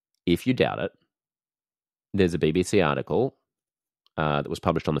if you doubt it, there's a BBC article that was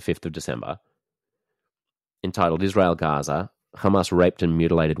published on the 5th of December entitled Israel Gaza, Hamas raped and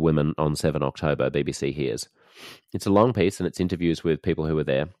mutilated women on 7 October, BBC hears. It's a long piece, and it's interviews with people who were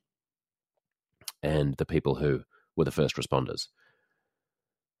there and the people who were the first responders.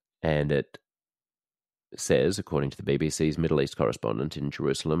 And it says, according to the BBC's Middle East correspondent in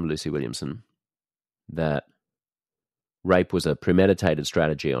Jerusalem, Lucy Williamson, that rape was a premeditated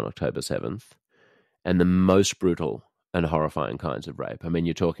strategy on October 7th, and the most brutal and horrifying kinds of rape. I mean,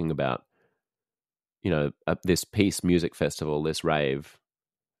 you're talking about, this peace music festival, this rave.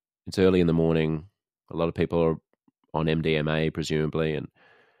 It's early in the morning. A lot of people are on MDMA, presumably, and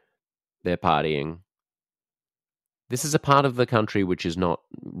they're partying. This is a part of the country which is not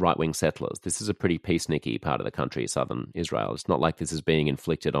right-wing settlers. This is a pretty peacenik-y part of the country, southern Israel. It's not like this is being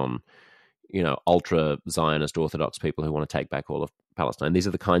inflicted on, ultra-Zionist Orthodox people who want to take back all of Palestine. These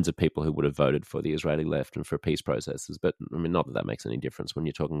are the kinds of people who would have voted for the Israeli left and for peace processes. But, I mean, not that that makes any difference when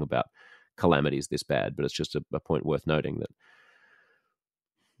you're talking about calamities this bad, but it's just a point worth noting that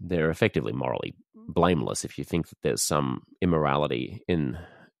they're effectively morally blameless if you think that there's some immorality in,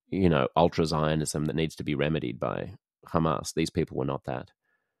 ultra-Zionism that needs to be remedied by Hamas. These people were not that.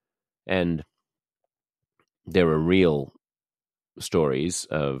 And there are real stories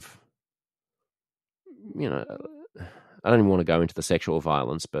of, I don't even want to go into the sexual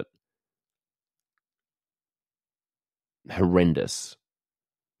violence, but horrendous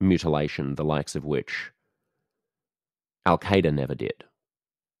mutilation, the likes of which Al-Qaeda never did.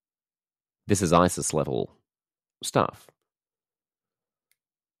 This is ISIS-level stuff.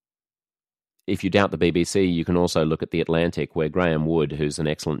 If you doubt the BBC, you can also look at The Atlantic, where Graham Wood, who's an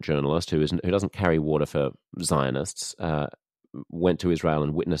excellent journalist who doesn't carry water for Zionists, went to Israel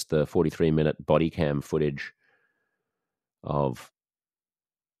and witnessed the 43-minute body cam footage of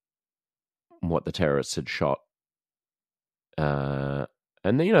what the terrorists had shot. And,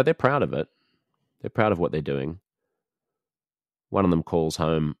 they're proud of it. They're proud of what they're doing. One of them calls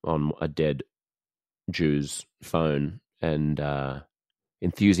home on a dead Jew's phone and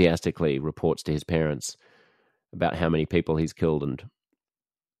enthusiastically reports to his parents about how many people he's killed and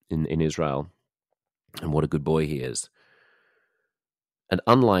in Israel and what a good boy he is. And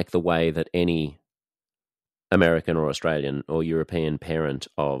unlike the way that any American or Australian or European parent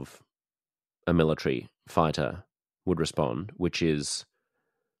of a military fighter would respond, which is,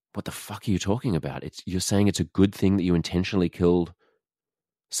 what the fuck are you talking about? You're saying it's a good thing that you intentionally killed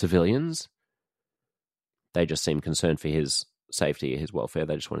civilians? They just seem concerned for his safety, his welfare.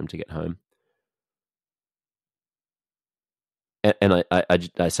 They just want him to get home. And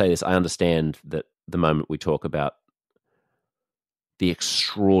I say this, I understand that the moment we talk about the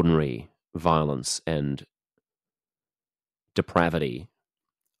extraordinary violence and depravity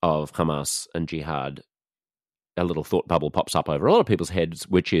of Hamas and jihad, a little thought bubble pops up over a lot of people's heads,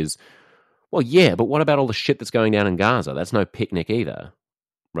 which is, well, yeah, but what about all the shit that's going down in Gaza? That's no picnic either,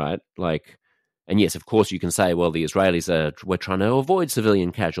 right? And yes, of course you can say, well, the Israelis we're trying to avoid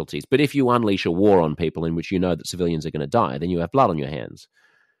civilian casualties. But if you unleash a war on people in which you know that civilians are going to die, then you have blood on your hands.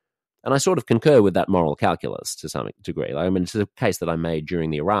 And I sort of concur with that moral calculus to some degree. It's a case that I made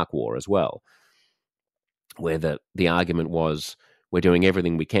during the Iraq War as well, where the argument was, we're doing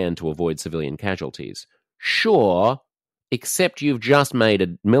everything we can to avoid civilian casualties. Sure, except you've just made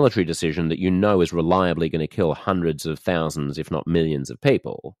a military decision that you know is reliably going to kill hundreds of thousands, if not millions of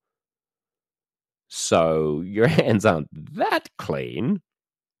people. So your hands aren't that clean.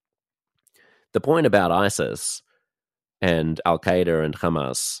 The point about ISIS and Al-Qaeda and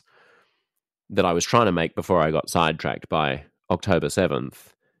Hamas that I was trying to make before I got sidetracked by October 7th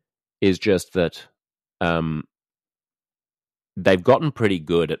is just that they've gotten pretty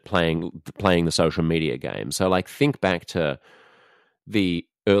good at playing the social media game. So, think back to the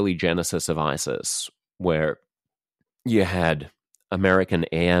early genesis of ISIS, where you had American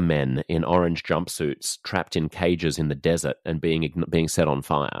airmen in orange jumpsuits trapped in cages in the desert and being set on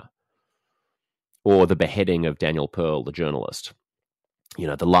fire. Or the beheading of Daniel Pearl, the journalist.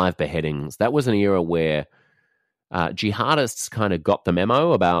 The live beheadings. That was an era where jihadists kind of got the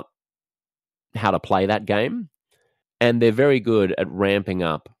memo about how to play that game. And they're very good at ramping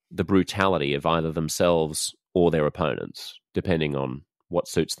up the brutality of either themselves or their opponents, depending on what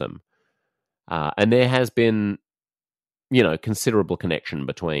suits them. And there has been, considerable connection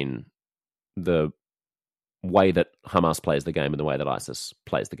between the way that Hamas plays the game and the way that ISIS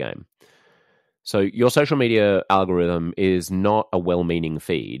plays the game. So your social media algorithm is not a well-meaning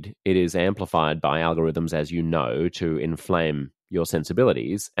feed. It is amplified by algorithms, as you know, to inflame your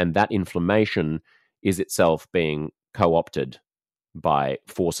sensibilities. And that inflammation is itself being co-opted by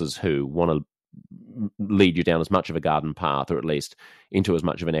forces who want to lead you down as much of a garden path, or at least into as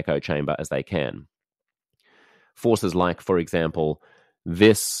much of an echo chamber as they can. Forces like, for example,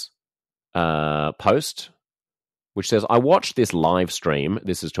 this post, which says, I watched this live stream.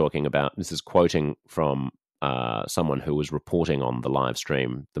 This is quoting from someone who was reporting on the live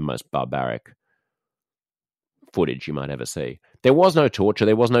stream the most barbaric footage you might ever see. There was no torture,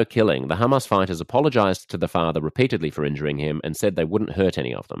 there was no killing. The Hamas fighters apologized to the father repeatedly for injuring him and said they wouldn't hurt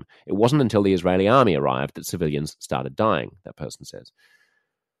any of them. It wasn't until the Israeli army arrived that civilians started dying, that person says.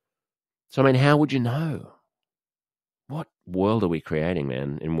 So, I mean, how would you know? What world are we creating,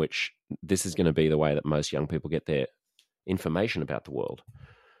 man, in which this is going to be the way that most young people get their information about the world?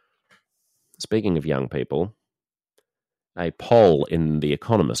 Speaking of young people, a poll in The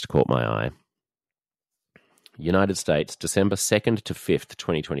Economist caught my eye. United States, December 2nd to 5th,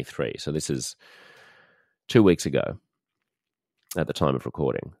 2023. So this is 2 weeks ago at the time of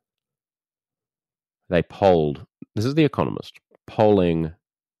recording. They polled, this is The Economist, polling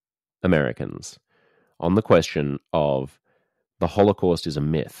Americans on the question of the Holocaust is a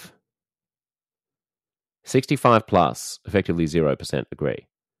myth. 65 plus, effectively 0% agree.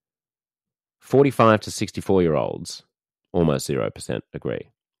 45 to 64-year-olds, almost 0% agree.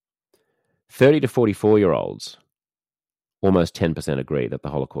 30 to 44-year-olds, almost 10% agree that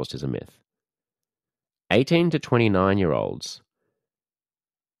the Holocaust is a myth. 18 to 29-year-olds,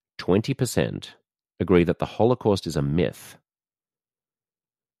 20% agree that the Holocaust is a myth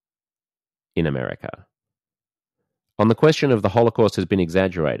in America. On the question of the Holocaust has been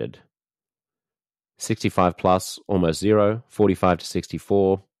exaggerated, 65 plus, almost 0. 45 to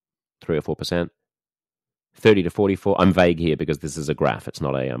 64, 3 or 4%. 30 to 44, I'm vague here because this is a graph, it's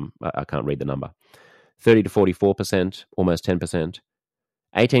not I can't read the number. 30 to 44%, almost 10%.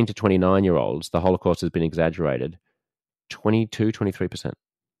 18 to 29-year-olds, the Holocaust has been exaggerated, 22, 23%.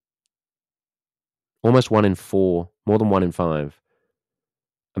 Almost 1 in 4, more than 1 in 5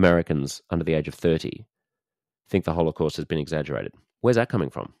 Americans under the age of 30 think the Holocaust has been exaggerated. Where's that coming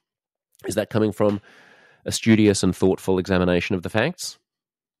from? Is that coming from a studious and thoughtful examination of the facts?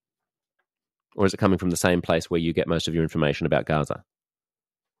 Or is it coming from the same place where you get most of your information about Gaza?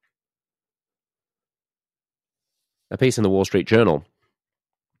 A piece in the Wall Street Journal,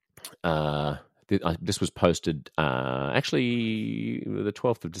 this was posted actually the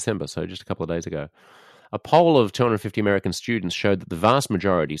 12th of December, so just a couple of days ago. A poll of 250 American students showed that the vast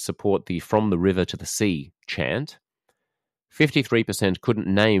majority support the From the River to the Sea chant. 53% couldn't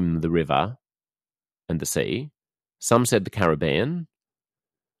name the river and the sea. Some said the Caribbean.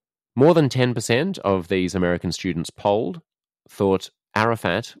 More than 10% of these American students polled thought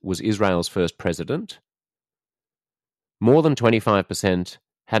Arafat was Israel's first president. More than 25%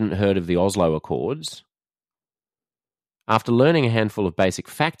 hadn't heard of the Oslo Accords. After learning a handful of basic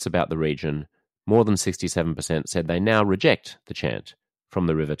facts about the region, more than 67% said they now reject the chant, From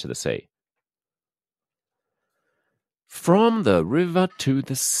the River to the Sea. From the river to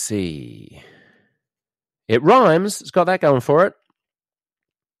the sea. It rhymes. It's got that going for it.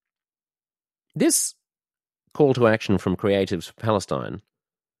 This call to action from Creatives for Palestine,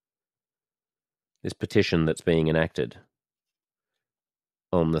 this petition that's being enacted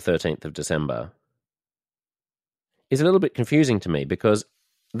on the 13th of December, is a little bit confusing to me because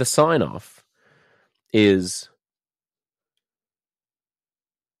the sign-off is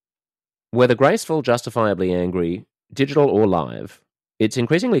whether graceful, justifiably angry, digital or live, it's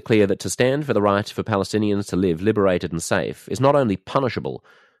increasingly clear that to stand for the right for Palestinians to live liberated and safe is not only punishable,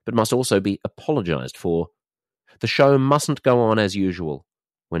 but must also be apologized for. The show mustn't go on as usual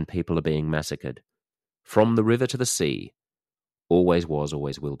when people are being massacred. From the river to the sea, always was,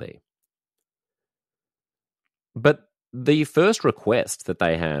 always will be. But the first request that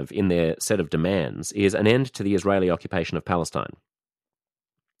they have in their set of demands is an end to the Israeli occupation of Palestine.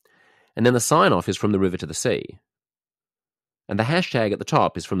 And then the sign-off is From the River to the Sea. And the hashtag at the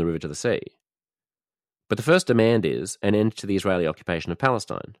top is From the River to the Sea. But the first demand is an end to the Israeli occupation of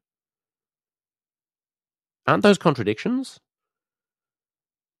Palestine. Aren't those contradictions?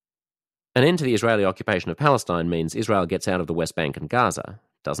 An end to the Israeli occupation of Palestine means Israel gets out of the West Bank and Gaza,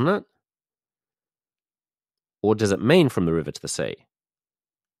 doesn't it? Or does it mean From the River to the Sea?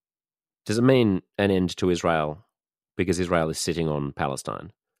 Does it mean an end to Israel because Israel is sitting on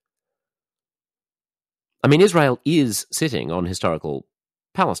Palestine? I mean, Israel is sitting on historical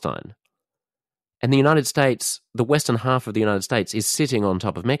Palestine. And the United States, the western half of the United States, is sitting on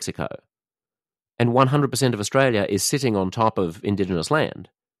top of Mexico. And 100% of Australia is sitting on top of indigenous land.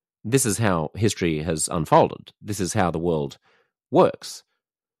 This is how history has unfolded. This is how the world works.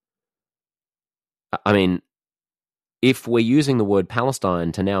 I mean, if we're using the word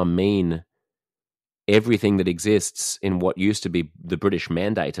Palestine to now mean everything that exists in what used to be the British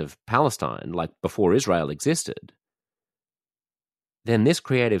Mandate of Palestine, like before Israel existed, then this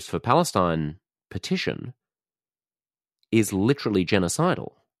Creatives for Palestine petition is literally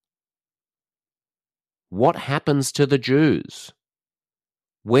genocidal. What happens to the Jews?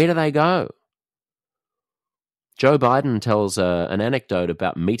 Where do they go? Joe Biden tells an anecdote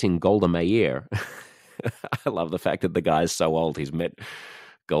about meeting Golda Meir. I love the fact that the guy's so old he's met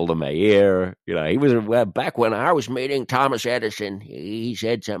Golda Meir. You know, he was back when I was meeting Thomas Edison. He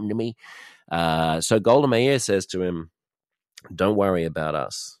said something to me. So Golda Meir says to him, "Don't worry about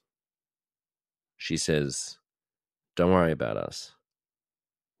us." She says, "Don't worry about us.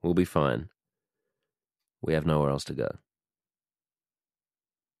 We'll be fine. We have nowhere else to go."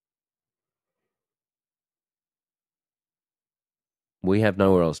 We have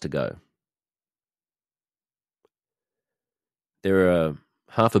nowhere else to go. There are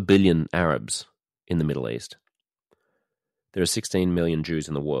 500 million Arabs in the Middle East. There are 16 million Jews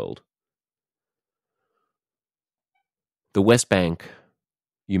in the world. The West Bank,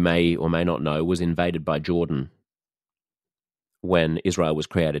 you may or may not know, was invaded by Jordan when Israel was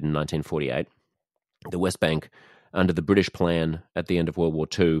created in 1948. The West Bank, under the British plan at the end of World War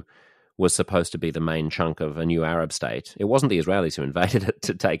II, was supposed to be the main chunk of a new Arab state. It wasn't the Israelis who invaded it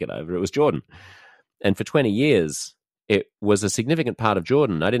to take it over, it was Jordan. And for 20 years, it was a significant part of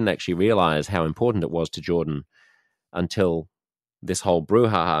Jordan. I didn't actually realize how important it was to Jordan until this whole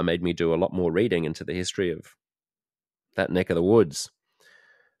brouhaha made me do a lot more reading into the history of that neck of the woods.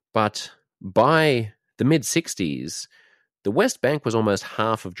 But by the mid-60s, the West Bank was almost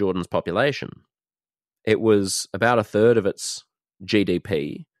half of Jordan's population. It was about a third of its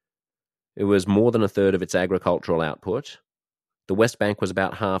GDP. It was more than a third of its agricultural output. The West Bank was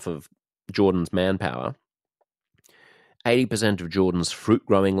about half of Jordan's manpower. 80% of Jordan's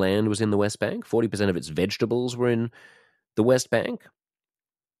fruit-growing land was in the West Bank. 40% of its vegetables were in the West Bank.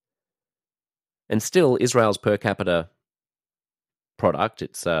 And still, Israel's per capita product,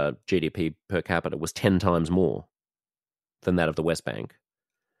 its GDP per capita, was 10 times more than that of the West Bank.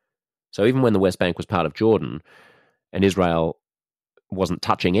 So even when the West Bank was part of Jordan and Israel wasn't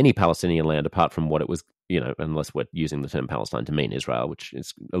touching any Palestinian land apart from what it was, unless we're using the term Palestine to mean Israel, which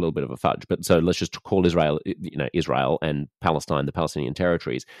is a little bit of a fudge. But so let's just call Israel, Israel and Palestine, the Palestinian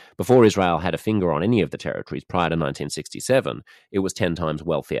territories. Before Israel had a finger on any of the territories prior to 1967, it was 10 times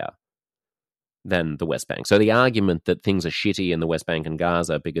wealthier than the West Bank. So the argument that things are shitty in the West Bank and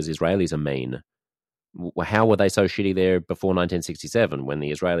Gaza because Israelis are mean, how were they so shitty there before 1967 when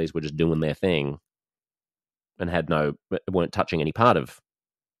the Israelis were just doing their thing and weren't touching any part of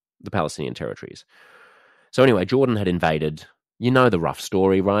the Palestinian territories? So anyway, Jordan had invaded. You know the rough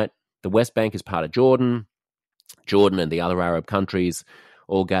story, right? The West Bank is part of Jordan. Jordan and the other Arab countries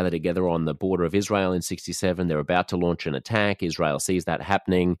all gather together on the border of Israel in 67. They're about to launch an attack. Israel sees that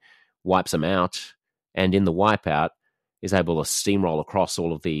happening, wipes them out, and in the wipeout is able to steamroll across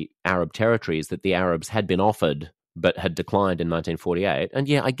all of the Arab territories that the Arabs had been offered but had declined in 1948. And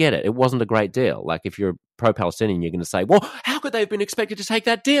yeah, I get it. It wasn't a great deal. Like, if you're pro-Palestinian, you're going to say, well, how could they have been expected to take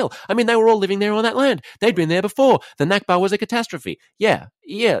that deal? I mean, they were all living there on that land. They'd been there before. The Nakba was a catastrophe. Yeah,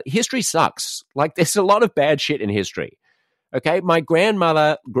 history sucks. Like, there's a lot of bad shit in history. Okay, my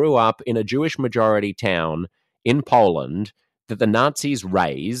grandmother grew up in a Jewish majority town in Poland that the Nazis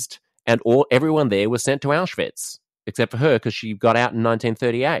razed, and everyone there was sent to Auschwitz, except for her because she got out in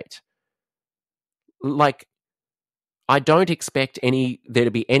 1938. Like, I don't expect there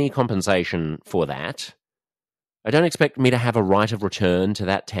to be any compensation for that. I don't expect me to have a right of return to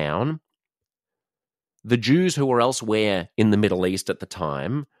that town. The Jews who were elsewhere in the Middle East at the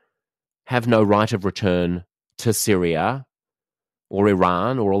time have no right of return to Syria or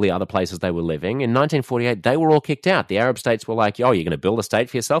Iran or all the other places they were living. In 1948, they were all kicked out. The Arab states were like, you're going to build a state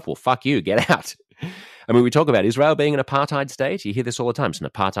for yourself? Well, fuck you, get out. I mean, we talk about Israel being an apartheid state. You hear this all the time. It's an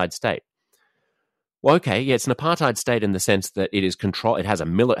apartheid state. Well, okay, yeah, it's an apartheid state in the sense that it has a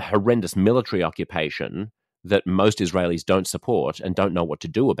horrendous military occupation that most Israelis don't support and don't know what to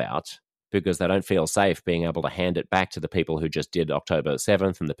do about because they don't feel safe being able to hand it back to the people who just did October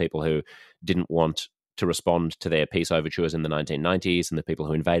 7th and the people who didn't want to respond to their peace overtures in the 1990s and the people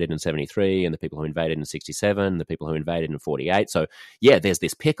who invaded in 73 and the people who invaded in 67 and the people who invaded in 48. So, yeah, there's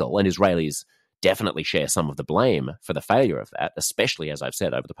this pickle, and Israelis definitely share some of the blame for the failure of that, especially, as I've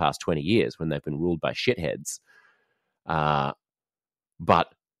said, over the past 20 years when they've been ruled by shitheads. But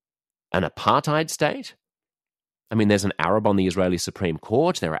an apartheid state? I mean, there's an Arab on the Israeli Supreme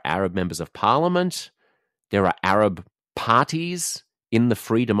Court. There are Arab members of parliament. There are Arab parties in the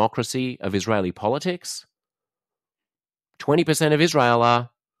free democracy of Israeli politics. 20% of Israel are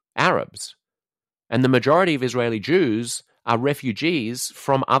Arabs. And the majority of Israeli Jews are refugees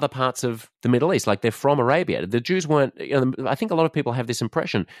from other parts of the Middle East, like they're from Arabia. The Jews weren't, I think a lot of people have this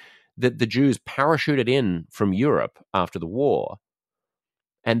impression that the Jews parachuted in from Europe after the war,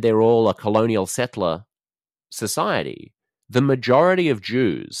 and they're all a colonial settler society, the majority of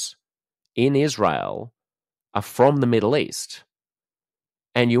Jews in Israel are from the Middle East.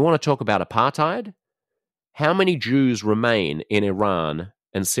 And you want to talk about apartheid? How many Jews remain in Iran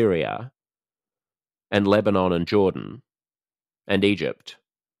and Syria and Lebanon and Jordan and Egypt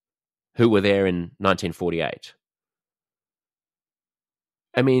who were there in 1948?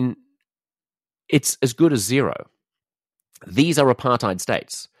 I mean, it's as good as zero. These are apartheid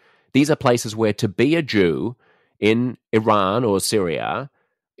states. These are places where to be a Jew in Iran or Syria,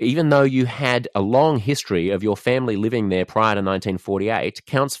 even though you had a long history of your family living there prior to 1948,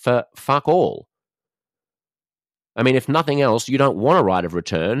 counts for fuck all. I mean, if nothing else, you don't want a right of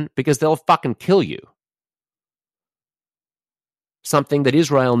return because they'll fucking kill you. Something that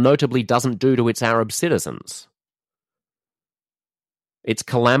Israel notably doesn't do to its Arab citizens. It's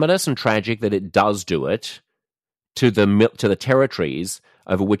calamitous and tragic that it does do it to the territories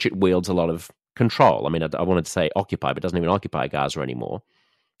over which it wields a lot of control. I mean, I wanted to say occupy, but it doesn't even occupy Gaza anymore.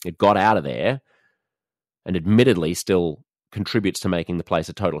 It got out of there and admittedly still contributes to making the place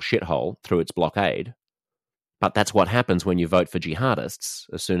a total shithole through its blockade. But that's what happens when you vote for jihadists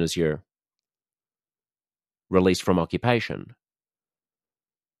as soon as you're released from occupation.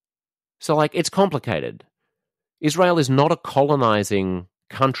 So, it's complicated. Israel is not a colonizing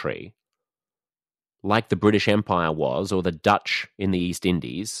country like the British Empire was, or the Dutch in the East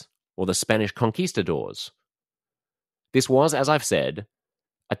Indies, or the Spanish conquistadors. This was, as I've said,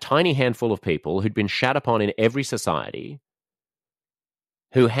 a tiny handful of people who'd been shat upon in every society,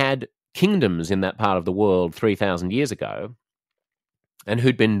 who had kingdoms in that part of the world 3,000 years ago, and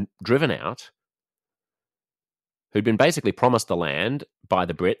who'd been driven out, who'd been basically promised the land by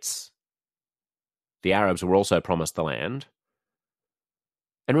the Brits. The Arabs were also promised the land.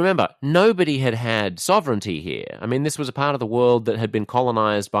 And remember, nobody had had sovereignty here. I mean, this was a part of the world that had been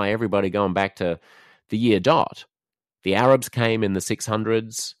colonized by everybody going back to the year dot. The Arabs came in the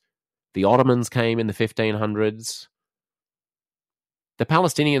 600s. The Ottomans came in the 1500s. The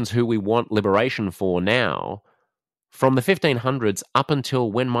Palestinians who we want liberation for now, from the 1500s up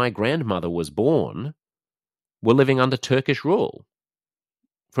until when my grandmother was born, were living under Turkish rule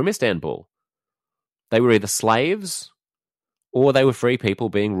from Istanbul. They were either slaves or they were free people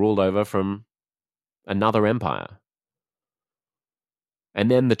being ruled over from another empire.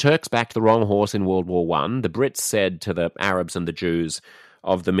 And then the Turks backed the wrong horse in World War I. The Brits said to the Arabs and the Jews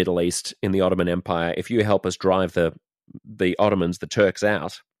of the Middle East in the Ottoman Empire, if you help us drive the Ottomans, the Turks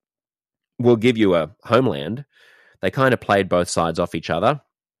out, we'll give you a homeland. They kind of played both sides off each other.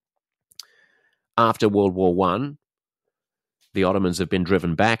 After World War I, the Ottomans have been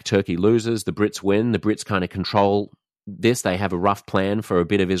driven back. Turkey loses. The Brits win. The Brits kind of control this. They have a rough plan for a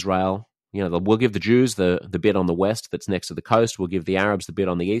bit of Israel. You know, we'll give the Jews the bit on the west that's next to the coast. We'll give the Arabs the bit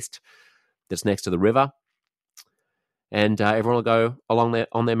on the east that's next to the river. And everyone will go along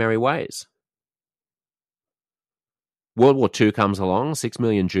on their merry ways. World War II comes along. 6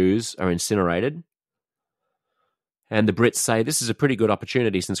 million Jews are incinerated. And the Brits say, this is a pretty good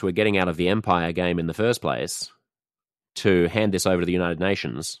opportunity since we're getting out of the empire game in the first place to hand this over to the United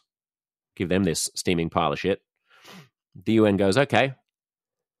Nations, give them this steaming pile of shit. The UN goes, okay,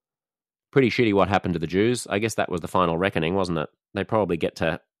 pretty shitty what happened to the Jews. I guess that was the final reckoning, wasn't it? They probably get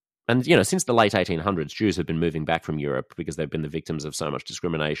to... And, since the late 1800s, Jews have been moving back from Europe because they've been the victims of so much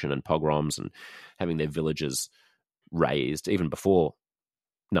discrimination and pogroms and having their villages razed, even before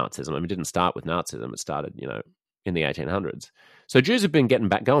Nazism. I mean, it didn't start with Nazism. It started, in the 1800s. So Jews have been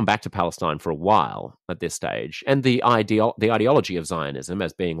going back to Palestine for a while at this stage. And the ideology of Zionism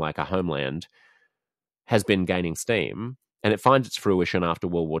as being like a homeland has been gaining steam. And it finds its fruition after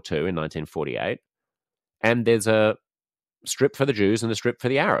World War II in 1948. And there's a strip for the Jews and a strip for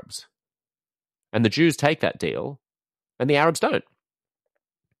the Arabs. And the Jews take that deal, and the Arabs don't.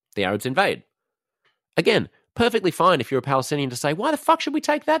 The Arabs invade. Again, perfectly fine if you're a Palestinian to say, why the fuck should we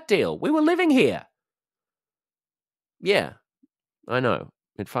take that deal? We were living here. Yeah, I know.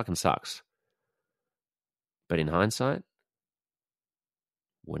 It fucking sucks. But in hindsight,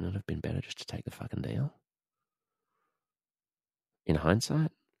 wouldn't it have been better just to take the fucking deal? In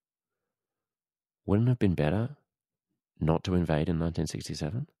hindsight, wouldn't it have been better not to invade in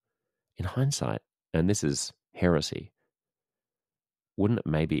 1967? In hindsight, and this is heresy, wouldn't it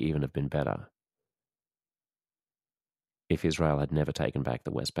maybe even have been better if Israel had never taken back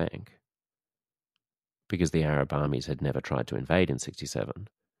the West Bank? Because the Arab armies had never tried to invade in 67,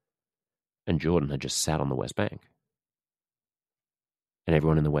 and Jordan had just sat on the West Bank. And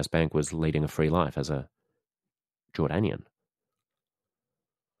everyone in the West Bank was leading a free life as a Jordanian.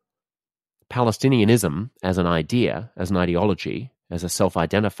 Palestinianism as an idea, as an ideology, as a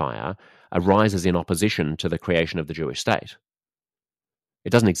self-identifier, arises in opposition to the creation of the Jewish state. It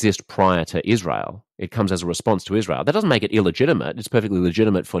doesn't exist prior to Israel. It comes as a response to Israel. That doesn't make it illegitimate. It's perfectly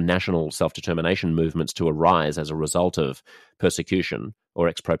legitimate for national self-determination movements to arise as a result of persecution or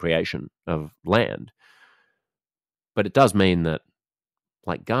expropriation of land. But it does mean that,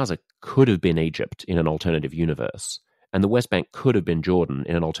 like, Gaza could have been Egypt in an alternative universe, and the West Bank could have been Jordan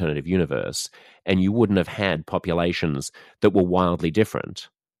in an alternative universe, and you wouldn't have had populations that were wildly different.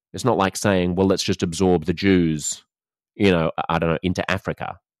 It's not like saying, well, let's just absorb the Jews, into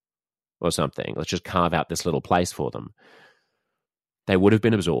Africa or something. Let's just carve out this little place for them. They would have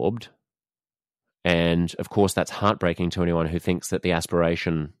been absorbed, and of course that's heartbreaking to anyone who thinks that the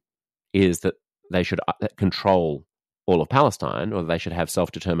aspiration is that they should control all of Palestine, or they should have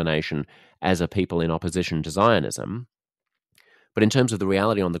self-determination as a people in opposition to Zionism. But in terms of the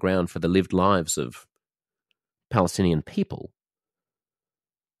reality on the ground for the lived lives of Palestinian people,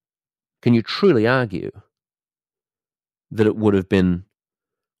 can you truly argue that it would have been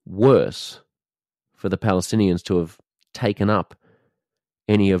worse for the Palestinians to have taken up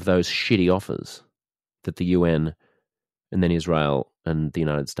any of those shitty offers that the UN and then Israel and the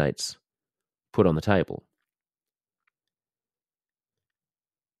United States put on the table?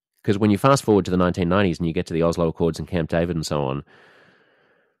 Because when you fast forward to the 1990s and you get to the Oslo Accords and Camp David and so on,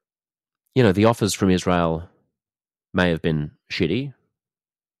 the offers from Israel may have been shitty.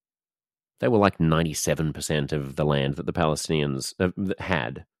 They were like 97% of the land that the Palestinians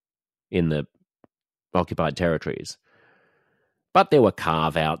had in the occupied territories. But there were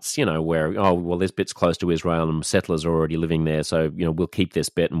carve-outs, where, this bit's close to Israel and settlers are already living there, so, we'll keep this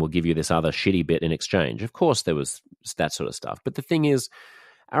bit and we'll give you this other shitty bit in exchange. Of course there was that sort of stuff. But the thing is,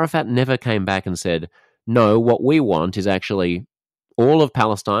 Arafat never came back and said, no, what we want is actually all of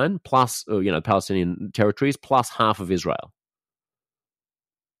Palestine plus, Palestinian territories plus half of Israel.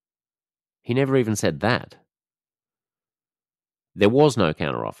 He never even said that. There was no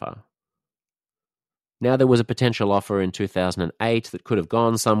counteroffer. Now, there was a potential offer in 2008 that could have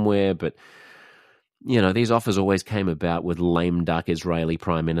gone somewhere, but, these offers always came about with lame duck Israeli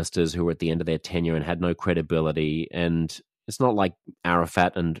prime ministers who were at the end of their tenure and had no credibility. And it's not like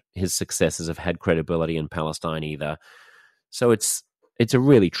Arafat and his successors have had credibility in Palestine either. So it's a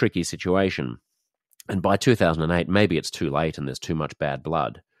really tricky situation. And by 2008, maybe it's too late and there's too much bad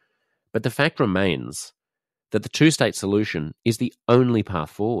blood. But the fact remains that the two-state solution is the only path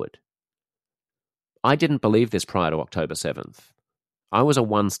forward. I didn't believe this prior to October 7th. I was a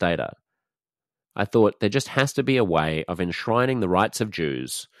one-stater. I thought there just has to be a way of enshrining the rights of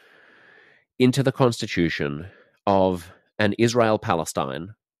Jews into the constitution of an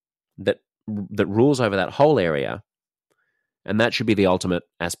Israel-Palestine that rules over that whole area, and that should be the ultimate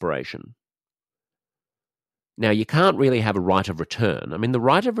aspiration. Now, you can't really have a right of return. I mean, the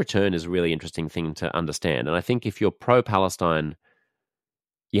right of return is a really interesting thing to understand, and I think if you're pro-Palestine,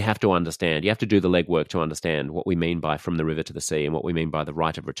 you have to understand, you have to do the legwork to understand what we mean by from the river to the sea and what we mean by the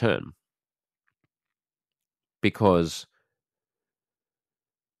right of return. Because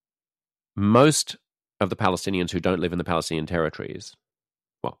most of the Palestinians who don't live in the Palestinian territories,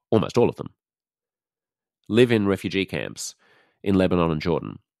 well, almost all of them, live in refugee camps in Lebanon and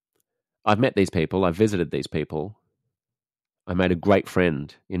Jordan. I've met these people, I've visited these people. I made a great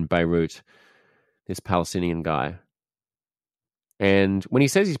friend in Beirut, this Palestinian guy. And when he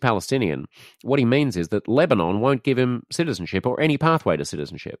says he's Palestinian, what he means is that Lebanon won't give him citizenship or any pathway to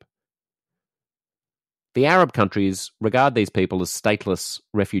citizenship. The Arab countries regard these people as stateless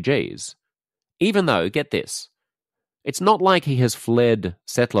refugees, even though, get this, it's not like he has fled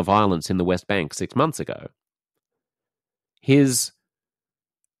settler violence in the West Bank 6 months ago. His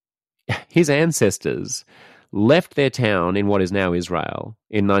ancestors left their town in what is now Israel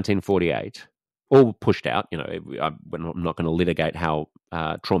in 1948, all pushed out. I'm not going to litigate how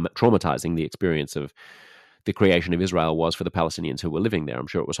traumatizing the experience of the creation of Israel was for the Palestinians who were living there. I'm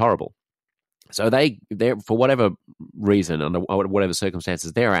sure it was horrible. So they're for whatever reason, under whatever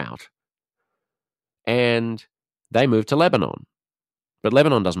circumstances, they're out. And they moved to Lebanon. But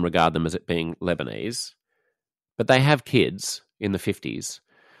Lebanon doesn't regard them as it being Lebanese. But they have kids in the 50s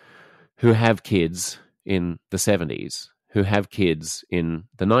who have kids in the 70s, who have kids in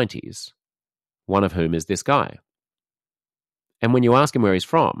the 90s, one of whom is this guy. And when you ask him where he's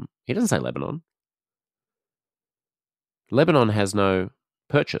from, he doesn't say Lebanon. Lebanon has no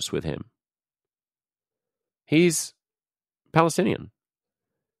purchase with him. He's Palestinian.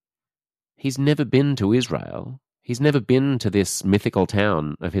 He's never been to Israel. He's never been to this mythical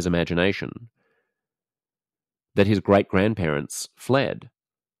town of his imagination that his great-grandparents fled.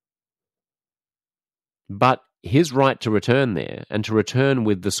 But his right to return there and to return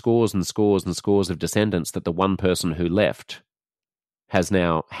with the scores and scores and scores of descendants that the one person who left has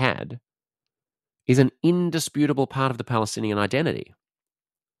now had is an indisputable part of the Palestinian identity.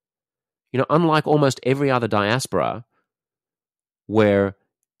 You know, unlike almost every other diaspora where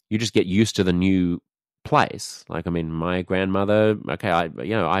you just get used to the new place. Like, I mean, my grandmother, okay,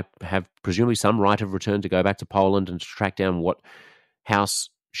 I have presumably some right of return to go back to Poland and to track down what house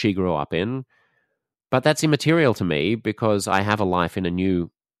she grew up in. But that's immaterial to me because I have a life in a new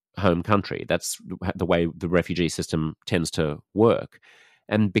home country. That's the way the refugee system tends to work.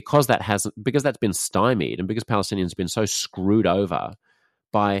 And because that's been stymied and because Palestinians have been so screwed over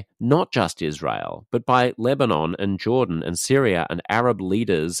by not just Israel, but by Lebanon and Jordan and Syria and Arab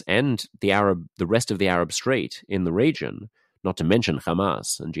leaders and the rest of the Arab street in the region, not to mention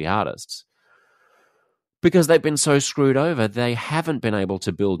Hamas and jihadists. Because they've been so screwed over, they haven't been able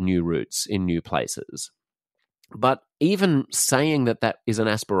to build new roots in new places. But even saying that is an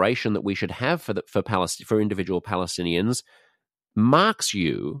aspiration that we should have for individual Palestinians marks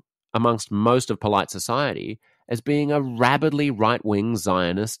you, amongst most of polite society, as being a rabidly right-wing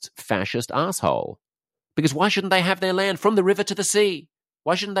Zionist fascist asshole. Because why shouldn't they have their land from the river to the sea?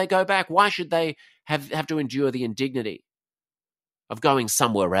 Why shouldn't they go back? Why should they have to endure the indignity of going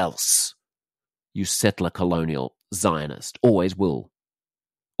somewhere else? You settler colonial Zionist. Always will.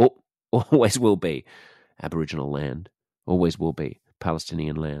 Always will be. Aboriginal land. Always will be.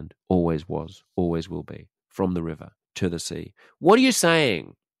 Palestinian land. Always was. Always will be. From the river to the sea. What are you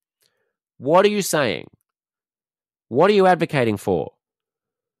saying? What are you saying? What are you advocating for?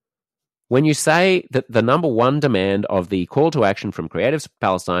 When you say that the number one demand of the call to action from Creative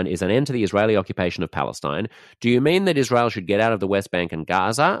Palestine is an end to the Israeli occupation of Palestine, do you mean that Israel should get out of the West Bank and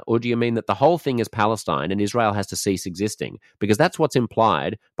Gaza, or do you mean that the whole thing is Palestine and Israel has to cease existing? Because that's what's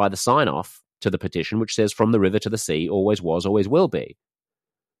implied by the sign-off to the petition, which says from the river to the sea, always was, always will be.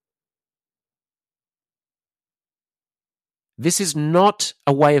 This is not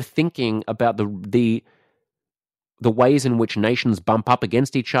a way of thinking about the ways in which nations bump up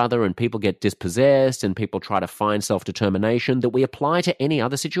against each other and people get dispossessed and people try to find self-determination that we apply to any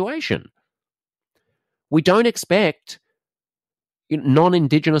other situation. We don't expect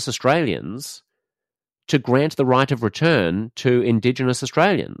non-Indigenous Australians to grant the right of return to Indigenous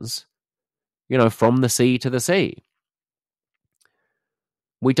Australians, from the sea to the sea.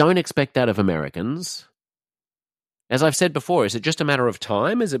 We don't expect that of Americans. As I've said before, is it just a matter of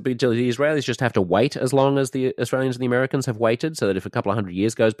time? Do the Israelis just have to wait as long as the Australians and the Americans have waited, so that if a couple of hundred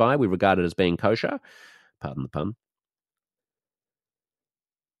years goes by, we regard it as being kosher? Pardon the pun.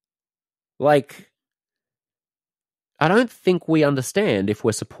 I don't think we understand, if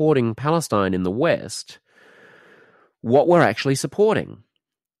we're supporting Palestine in the West, what we're actually supporting.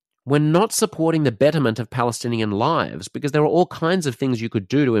 We're not supporting the betterment of Palestinian lives, because there are all kinds of things you could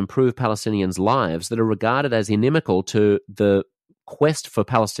do to improve Palestinians' lives that are regarded as inimical to the quest for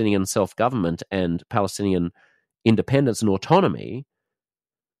Palestinian self-government and Palestinian independence and autonomy,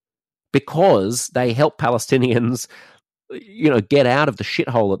 because they help Palestinians, get out of the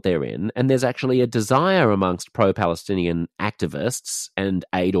shithole that they're in. And there's actually a desire amongst pro-Palestinian activists and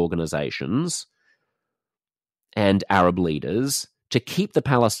aid organizations and Arab leaders to keep the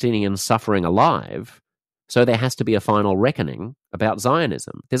Palestinians suffering alive, so there has to be a final reckoning about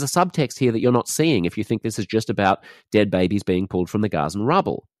Zionism. There's a subtext here that you're not seeing if you think this is just about dead babies being pulled from the Gazan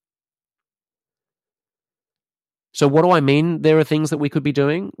rubble. So what do I mean there are things that we could be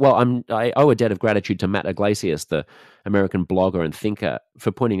doing? Well, I owe a debt of gratitude to Matt Iglesias, the American blogger and thinker,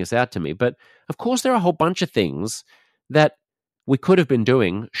 for pointing this out to me. But of course there are a whole bunch of things that we could have been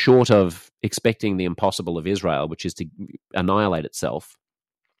doing, short of expecting the impossible of Israel, which is to annihilate itself,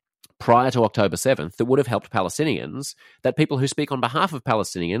 prior to October 7th, that would have helped Palestinians, that people who speak on behalf of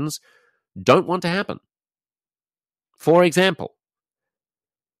Palestinians don't want to happen. For example,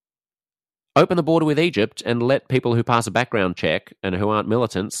 open the border with Egypt and let people who pass a background check and who aren't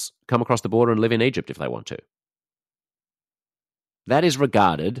militants come across the border and live in Egypt if they want to. That is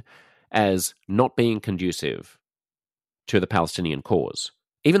regarded as not being conducive to the Palestinian cause,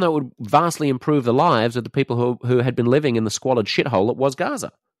 even though it would vastly improve the lives of the people who had been living in the squalid shithole that was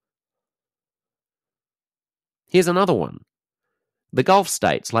Gaza. Here's another one. The Gulf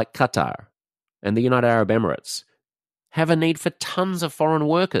states like Qatar and the United Arab Emirates have a need for tons of foreign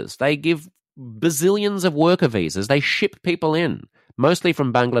workers. They give bazillions of worker visas. They ship people in, mostly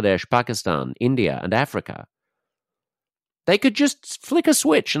from Bangladesh, Pakistan, India, and Africa. They could just flick a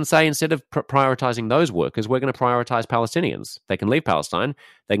switch and say, instead of prioritizing those workers, we're going to prioritize Palestinians. They can leave Palestine.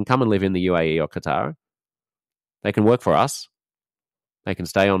 They can come and live in the UAE or Qatar. They can work for us. They can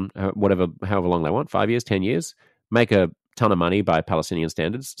stay on however long they want, 5 years, 10 years, make a ton of money by Palestinian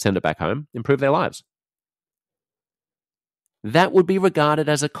standards, send it back home, improve their lives. That would be regarded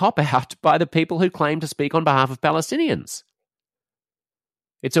as a cop-out by the people who claim to speak on behalf of Palestinians.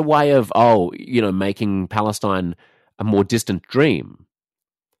 It's a way of, making Palestine a more distant dream.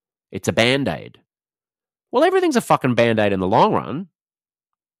 It's a Band-Aid. Well, everything's a fucking Band-Aid in the long run.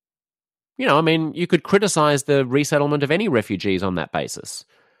 You could criticize the resettlement of any refugees on that basis.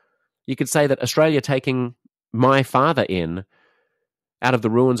 You could say that Australia taking my father in out of the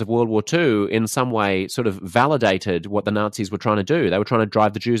ruins of World War II in some way sort of validated what the Nazis were trying to do. They were trying to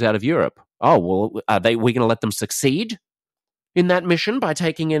drive the Jews out of Europe. Oh, well, are we going to let them succeed in that mission by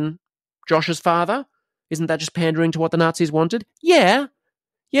taking in Josh's father? Isn't that just pandering to what the Nazis wanted? Yeah,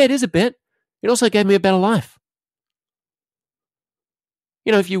 it is a bit. It also gave me a better life.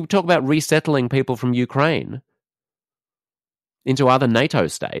 If you talk about resettling people from Ukraine into other NATO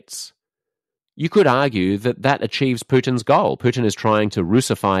states, you could argue that that achieves Putin's goal. Putin is trying to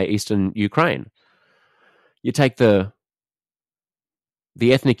Russify eastern Ukraine. You take the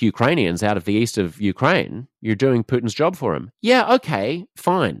ethnic Ukrainians out of the east of Ukraine, you're doing Putin's job for him. Yeah, okay,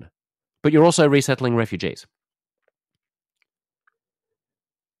 fine. But you're also resettling refugees.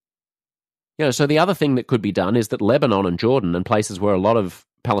 So the other thing that could be done is that Lebanon and Jordan and places where a lot of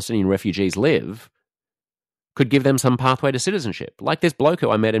Palestinian refugees live could give them some pathway to citizenship. Like this bloke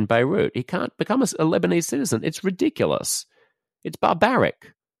who I met in Beirut. He can't become a Lebanese citizen. It's ridiculous. It's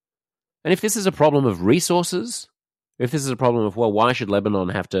barbaric. And if this is a problem of resources, if this is a problem of, why should Lebanon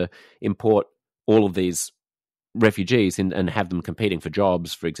have to import all of these refugees and have them competing for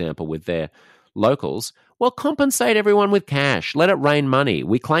jobs, for example, with their locals? Well, compensate everyone with cash. Let it rain money.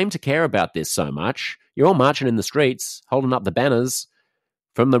 We claim to care about this so much. You're all marching in the streets, holding up the banners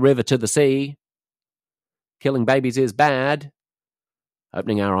from the river to the sea. Killing babies is bad.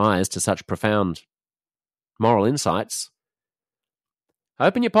 Opening our eyes to such profound moral insights.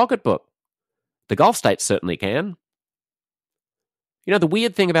 Open your pocketbook. The Gulf states certainly can. The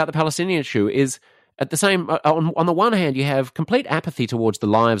weird thing about the Palestinian issue is at the same, on the one hand, you have complete apathy towards the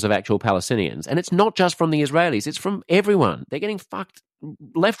lives of actual Palestinians. And it's not just from the Israelis, it's from everyone. They're getting fucked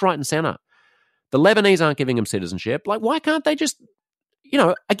left, right, and center. The Lebanese aren't giving them citizenship. Like, why can't they just,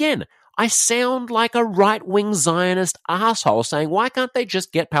 again, I sound like a right-wing Zionist asshole saying, why can't they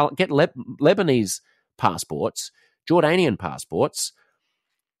just get Lebanese passports, Jordanian passports,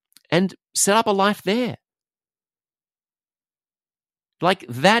 and set up a life there? Like,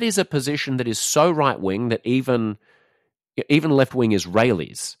 that is a position that is so right-wing that even left-wing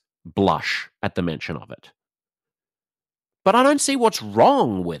Israelis blush at the mention of it. But I don't see what's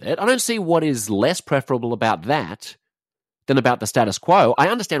wrong with it. I don't see what is less preferable about that than about the status quo. I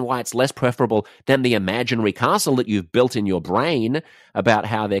understand why it's less preferable than the imaginary castle that you've built in your brain about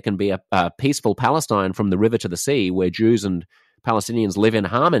how there can be a peaceful Palestine from the river to the sea where Jews and Palestinians live in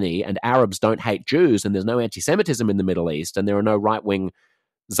harmony and Arabs don't hate Jews and there's no anti-Semitism in the Middle East and there are no right-wing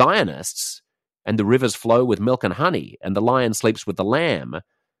Zionists and the rivers flow with milk and honey and the lion sleeps with the lamb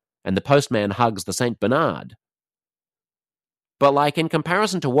and the postman hugs the Saint Bernard. But like in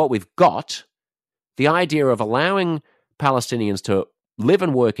comparison to what we've got, the idea of allowing Palestinians to live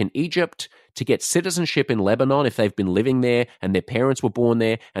and work in Egypt, to get citizenship in Lebanon if they've been living there and their parents were born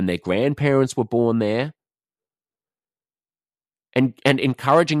there and their grandparents were born there, and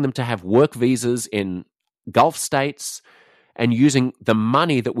encouraging them to have work visas in Gulf states and using the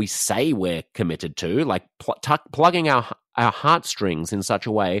money that we say we're committed to, like plugging our heartstrings in such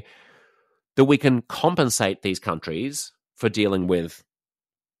a way that we can compensate these countries for dealing with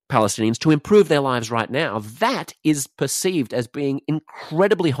Palestinians to improve their lives right now, that is perceived as being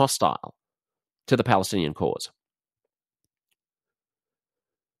incredibly hostile to the Palestinian cause.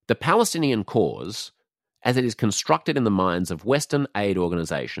 The Palestinian cause, as it is constructed in the minds of Western aid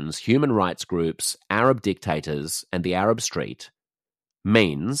organizations, human rights groups, Arab dictators, and the Arab street,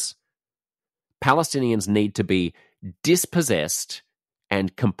 means Palestinians need to be dispossessed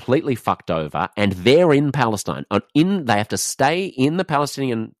and completely fucked over, and they're in Palestine. They have to stay in the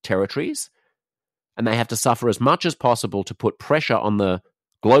Palestinian territories, and they have to suffer as much as possible to put pressure on the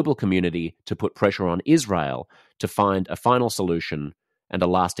global community, to put pressure on Israel to find a final solution and a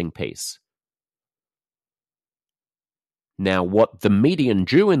lasting peace. Now, what the median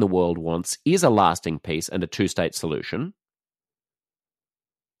Jew in the world wants is a lasting peace and a two-state solution.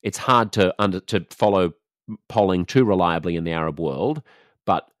 It's hard to follow polling too reliably in the Arab world,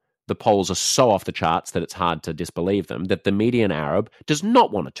 but the polls are so off the charts that it's hard to disbelieve them, that the median Arab does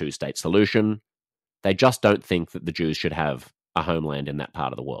not want a two-state solution. They just don't think that the Jews should have a homeland in that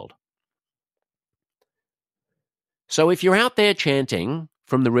part of the world. So if you're out there chanting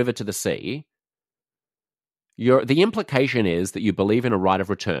from the river to the sea, the implication is that you believe in a right of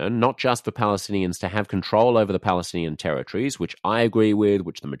return, not just for Palestinians to have control over the Palestinian territories, which I agree with,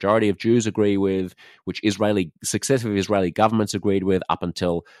 which the majority of Jews agree with, which successive Israeli governments agreed with up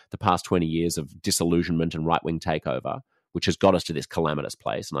until the past 20 years of disillusionment and right-wing takeover, which has got us to this calamitous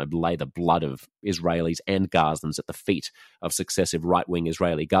place. And I lay the blood of Israelis and Gazans at the feet of successive right-wing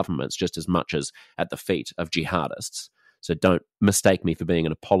Israeli governments, just as much as at the feet of jihadists. So don't mistake me for being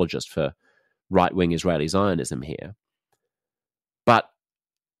an apologist for right-wing Israeli Zionism here. But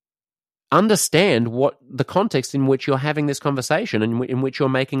understand what the context in which you're having this conversation and in which you're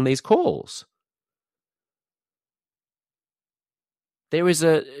making these calls. There is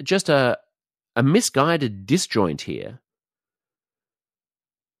just a misguided disjoint here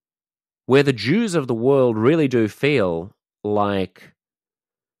where the Jews of the world really do feel like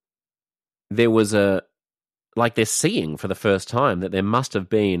they're seeing for the first time that there must have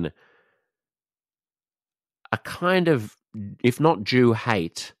been a kind of, if not Jew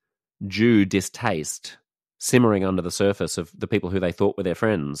hate, Jew distaste simmering under the surface of the people who they thought were their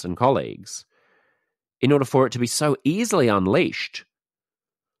friends and colleagues, in order for it to be so easily unleashed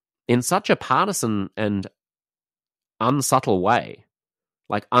in such a partisan and unsubtle way,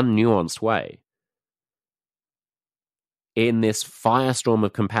 like unnuanced way, in this firestorm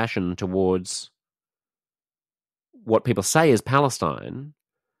of compassion towards what people say is Palestine,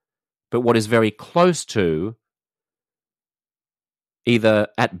 but what is very close to either,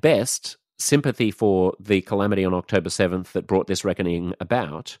 at best, sympathy for the calamity on October 7th that brought this reckoning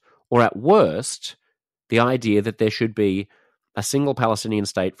about, or at worst, the idea that there should be a single Palestinian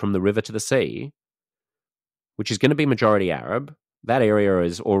state from the river to the sea, which is going to be majority Arab. That area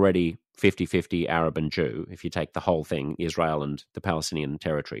is already 50-50 Arab and Jew, if you take the whole thing, Israel and the Palestinian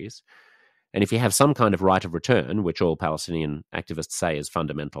territories. And if you have some kind of right of return, which all Palestinian activists say is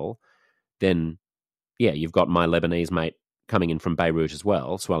fundamental, then, yeah, you've got my Lebanese mate coming in from Beirut as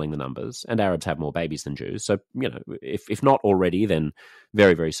well, swelling the numbers, and Arabs have more babies than Jews. So, if not already, then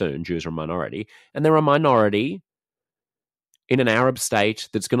very, very soon, Jews are a minority. And they're a minority in an Arab state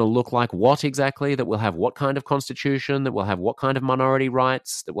that's going to look like what exactly? That will have what kind of constitution? That will have what kind of minority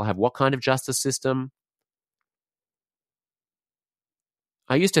rights? That will have what kind of justice system?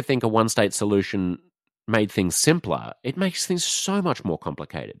 I used to think a one-state solution made things simpler. It makes things so much more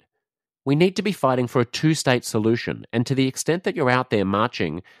complicated. We need to be fighting for a two-state solution, and to the extent that you're out there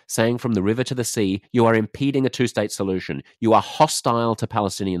marching, saying from the river to the sea, you are impeding a two-state solution. You are hostile to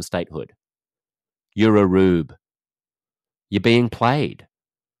Palestinian statehood. You're a rube. You're being played.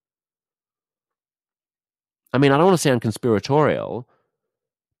 I mean, I don't want to sound conspiratorial,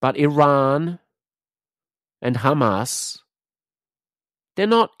 but Iran and Hamas, they're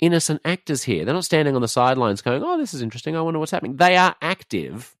not innocent actors here. They're not standing on the sidelines going, oh, this is interesting, I wonder what's happening. They are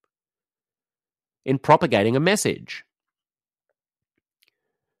active in propagating a message.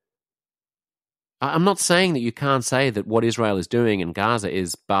 I'm not saying that you can't say that what Israel is doing in Gaza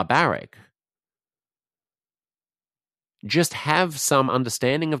is barbaric. Just have some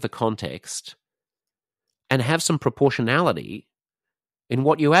understanding of the context and have some proportionality in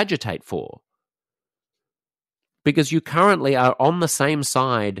what you agitate for. Because you currently are on the same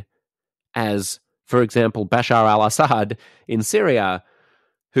side as, for example, Bashar al-Assad in Syria,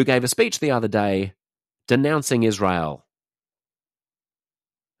 who gave a speech the other day denouncing Israel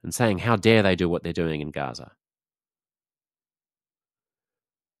and saying how dare they do what they're doing in Gaza.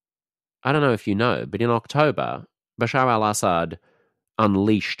 I don't know if you know, but in October, Bashar al-Assad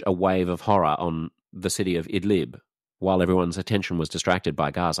unleashed a wave of horror on the city of Idlib while everyone's attention was distracted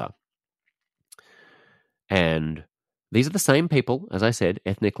by Gaza. And these are the same people, as I said,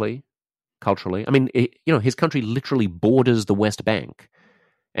 ethnically, culturally. I mean, his country literally borders the West Bank.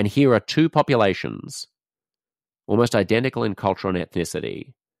 And here are two populations, almost identical in culture and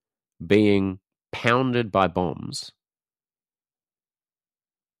ethnicity, being pounded by bombs.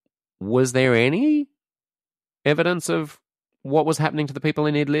 Was there any evidence of what was happening to the people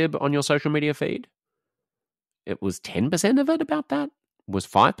in Idlib on your social media feed? It was 10% of it about that? Was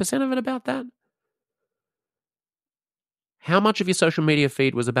 5% of it about that? How much of your social media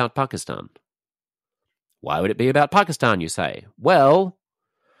feed was about Pakistan? Why would it be about Pakistan, you say? Well,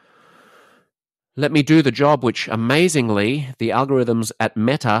 let me do the job which, amazingly, the algorithms at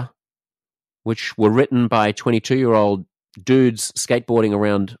Meta, which were written by 22-year-old dudes skateboarding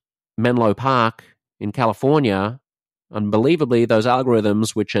around Menlo Park in California, unbelievably, those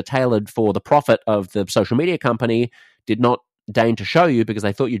algorithms, which are tailored for the profit of the social media company, did not deign to show you because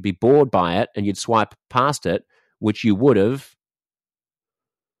they thought you'd be bored by it and you'd swipe past it, which you would have.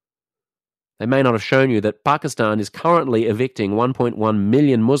 They may not have shown you that Pakistan is currently evicting 1.1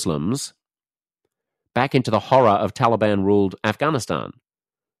 million Muslims back into the horror of Taliban-ruled Afghanistan.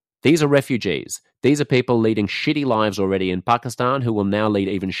 These are refugees. These are people leading shitty lives already in Pakistan who will now lead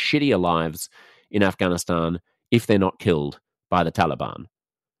even shittier lives in Afghanistan if they're not killed by the Taliban.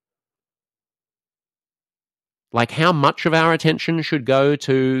 Like, how much of our attention should go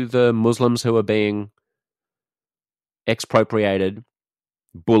to the Muslims who are being expropriated,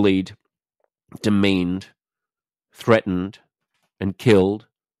 bullied, demeaned, threatened, and killed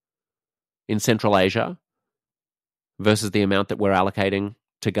in Central Asia versus the amount that we're allocating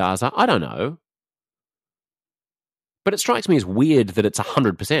to Gaza? I don't know. But it strikes me as weird that it's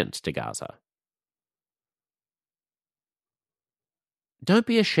 100% to Gaza. Don't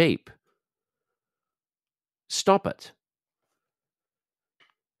be a sheep. Stop it.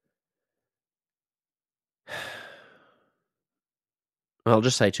 I'll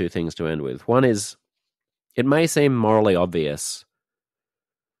just say two things to end with. One is, it may seem morally obvious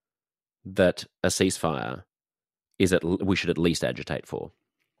that a ceasefire is we should at least agitate for.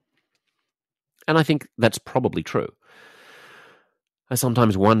 And I think that's probably true. I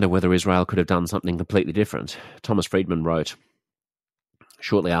sometimes wonder whether Israel could have done something completely different. Thomas Friedman wrote,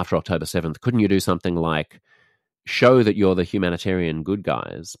 shortly after October 7th, couldn't you do something like show that you're the humanitarian good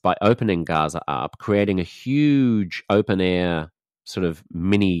guys by opening Gaza up, creating a huge open-air sort of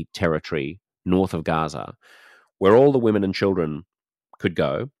mini territory north of Gaza where all the women and children could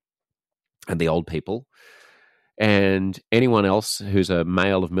go, and the old people, and anyone else who's a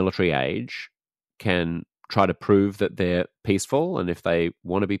male of military age can try to prove that they're peaceful, and if they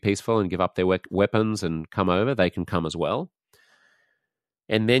want to be peaceful and give up their weapons and come over, they can come as well.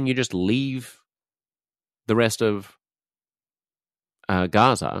 And then you just leave the rest of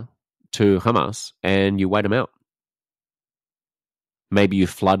Gaza to Hamas and you wait them out. Maybe you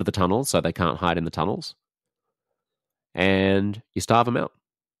flood the tunnels so they can't hide in the tunnels, and you starve them out.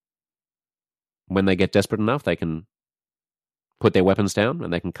 When they get desperate enough, they can put their weapons down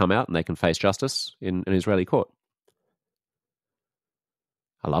and they can come out and they can face justice in an Israeli court.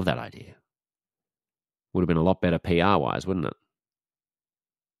 I love that idea. Would have been a lot better PR-wise, wouldn't it?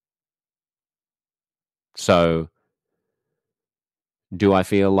 So, do I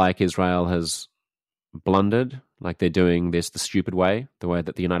feel like Israel has blundered, like they're doing this the stupid way, the way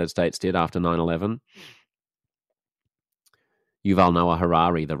that the United States did after 9/11? Yuval Noah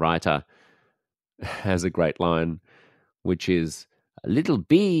Harari, the writer, has a great line, which is, a little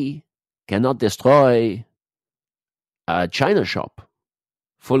bee cannot destroy a china shop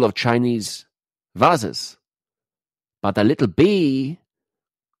full of Chinese vases, but a little bee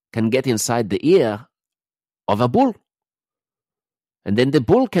can get inside the ear of a bull, and then the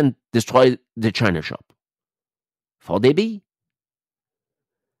bull can destroy the china shop for the bee.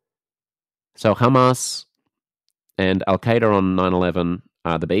 So Hamas and Al-Qaeda on 9/11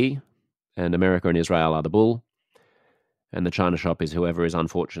 are the bee, and America and Israel are the bull, and the china shop is whoever is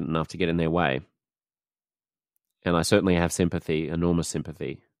unfortunate enough to get in their way. And I certainly have sympathy, enormous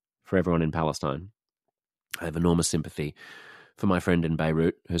sympathy, for everyone in Palestine. I have enormous sympathy for my friend in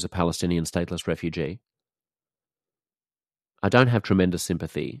Beirut, who's a Palestinian stateless refugee. I don't have tremendous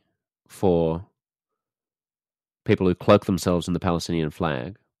sympathy for people who cloak themselves in the Palestinian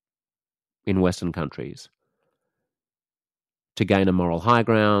flag in Western countries to gain a moral high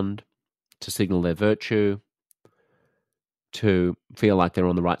ground, to signal their virtue, to feel like they're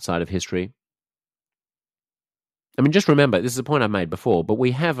on the right side of history. I mean, just remember, this is a point I've made before, but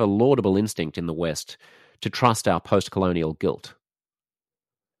we have a laudable instinct in the West to trust our post-colonial guilt.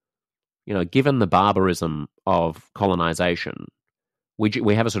 You know, given the barbarism of colonization,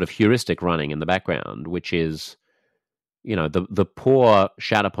 we have a sort of heuristic running in the background, which is, you know, the poor,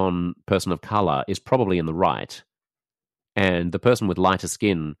 shat-upon person of color is probably in the right, and the person with lighter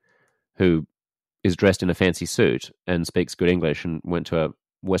skin who is dressed in a fancy suit and speaks good English and went to a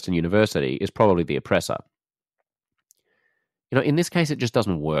Western university is probably the oppressor. You know, in this case, it just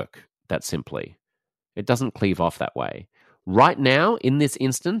doesn't work that simply. It doesn't cleave off that way. Right now, in this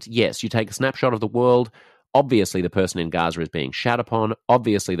instant, yes, you take a snapshot of the world. Obviously, the person in Gaza is being shat upon.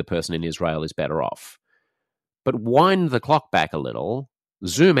 Obviously, the person in Israel is better off. But wind the clock back a little,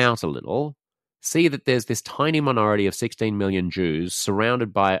 zoom out a little, see that there's this tiny minority of 16 million Jews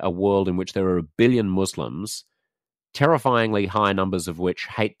surrounded by a world in which there are 1 billion Muslims, terrifyingly high numbers of which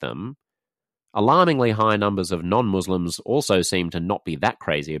hate them. Alarmingly high numbers of non-Muslims also seem to not be that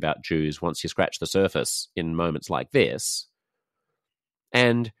crazy about Jews once you scratch the surface in moments like this.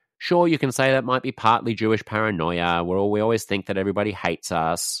 And sure, you can say that might be partly Jewish paranoia, where we always think that everybody hates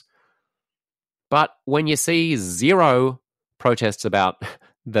us. But when you see zero protests about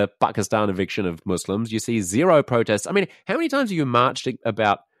the Pakistan eviction of Muslims. You see zero protests. I mean, how many times have you marched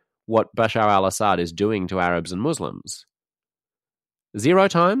about what Bashar al-Assad is doing to Arabs and Muslims? 0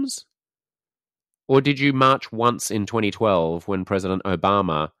 times? Or did you march once in 2012 when President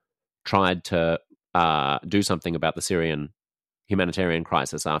Obama tried to do something about the Syrian humanitarian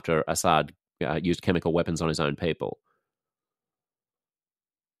crisis after Assad used chemical weapons on his own people?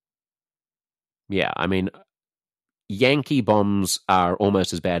 Yeah, I mean, Yankee bombs are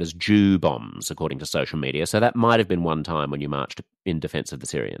almost as bad as Jew bombs, according to social media. So that might have been one time when you marched in defense of the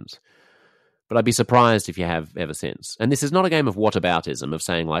Syrians. But I'd be surprised if you have ever since. And this is not a game of whataboutism, of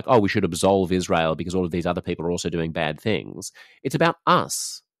saying like, oh, we should absolve Israel because all of these other people are also doing bad things. It's about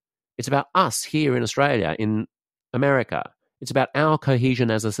us. It's about us here in Australia, in America. It's about our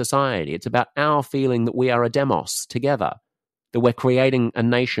cohesion as a society. It's about our feeling that we are a demos together, that we're creating a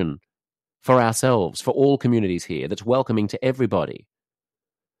nation for ourselves, for all communities here, that's welcoming to everybody.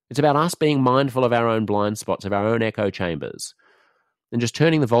 It's about us being mindful of our own blind spots, of our own echo chambers, and just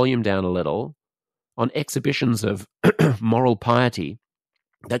turning the volume down a little on exhibitions of moral piety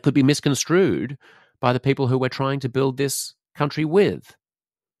that could be misconstrued by the people who we're trying to build this country with,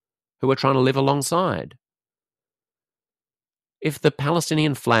 who we're trying to live alongside. If the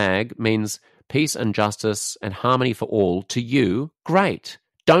Palestinian flag means peace and justice and harmony for all to you, great.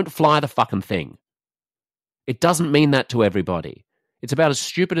 Don't fly the fucking thing. It doesn't mean that to everybody. It's about as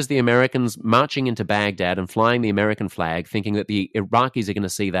stupid as the Americans marching into Baghdad and flying the American flag, thinking that the Iraqis are going to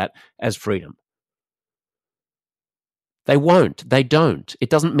see that as freedom. They won't. They don't. It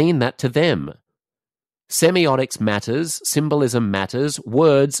doesn't mean that to them. Semiotics matters. Symbolism matters.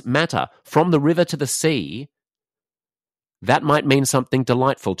 Words matter. From the river to the sea, that might mean something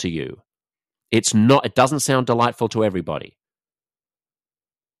delightful to you. It's not. It doesn't sound delightful to everybody.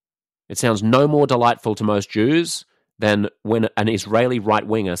 It sounds no more delightful to most Jews than when an Israeli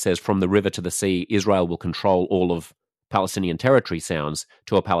right-winger says from the river to the sea, Israel will control all of Palestinian territory sounds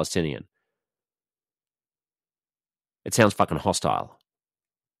to a Palestinian. It sounds fucking hostile.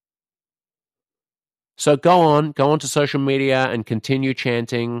 So go on to social media and continue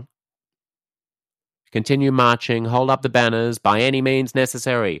chanting, continue marching, hold up the banners by any means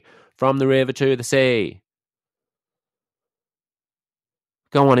necessary, from the river to the sea.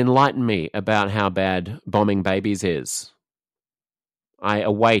 Go on, enlighten me about how bad bombing babies is. I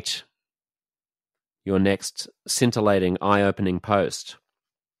await your next scintillating, eye-opening post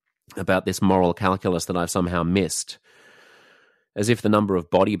about this moral calculus that I've somehow missed, as if the number of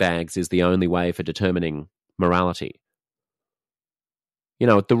body bags is the only way for determining morality. You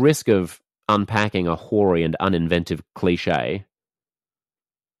know, at the risk of unpacking a hoary and uninventive cliche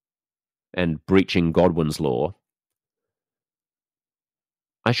and breaching Godwin's law,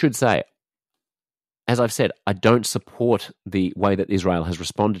 I should say, as I've said, I don't support the way that Israel has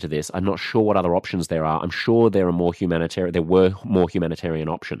responded to this. I'm not sure what other options there are. I'm sure there were more humanitarian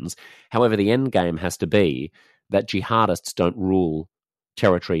options. However, the end game has to be that jihadists don't rule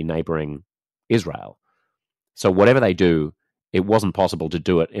territory neighboring Israel. So whatever they do, it wasn't possible to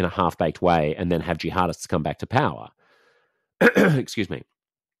do it in a half-baked way and then have jihadists come back to power. Excuse me.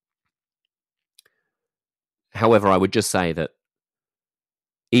 However, I would just say that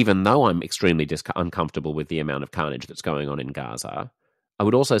even though I'm extremely uncomfortable with the amount of carnage that's going on in Gaza, I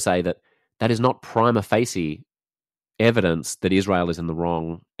would also say that that is not prima facie evidence that Israel is in the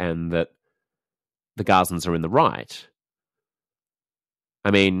wrong and that the Gazans are in the right.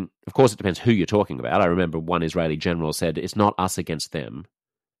 I mean, of course, it depends who you're talking about. I remember one Israeli general said, it's not us against them.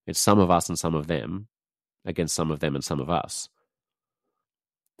 It's some of us and some of them against some of them and some of us.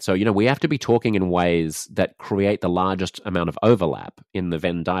 So, you know, we have to be talking in ways that create the largest amount of overlap in the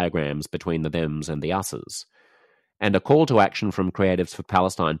Venn diagrams between the thems and the us's. And a call to action from Creatives for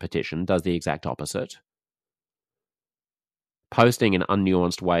Palestine petition does the exact opposite. Posting in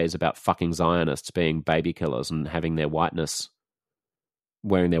unnuanced ways about fucking Zionists being baby killers and having their whiteness,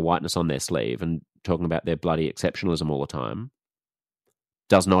 wearing their whiteness on their sleeve and talking about their bloody exceptionalism all the time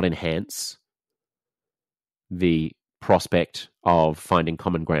does not enhance the prospect of finding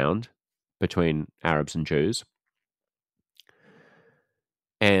common ground between Arabs and Jews.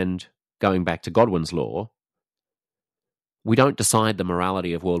 And going back to Godwin's law, we don't decide the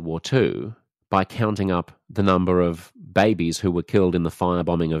morality of World War II by counting up the number of babies who were killed in the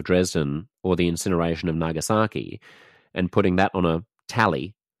firebombing of Dresden or the incineration of Nagasaki and putting that on a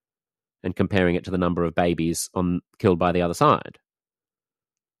tally and comparing it to the number of babies killed by the other side.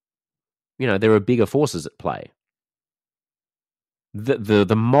 You know, there are bigger forces at play.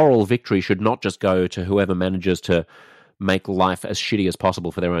 The moral victory should not just go to whoever manages to make life as shitty as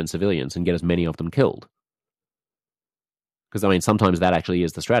possible for their own civilians and get as many of them killed. Because, I mean, sometimes that actually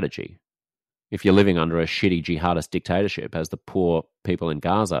is the strategy. If you're living under a shitty jihadist dictatorship, as the poor people in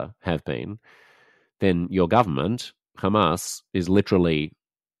Gaza have been, then your government, Hamas, is literally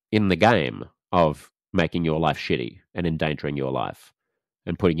in the game of making your life shitty and endangering your life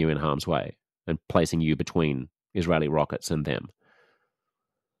and putting you in harm's way and placing you between Israeli rockets and them.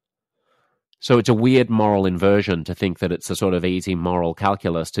 So it's a weird moral inversion to think that it's a sort of easy moral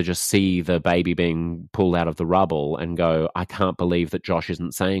calculus to just see the baby being pulled out of the rubble and go, I can't believe that Josh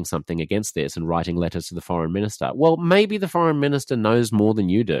isn't saying something against this and writing letters to the foreign minister. Well, maybe the foreign minister knows more than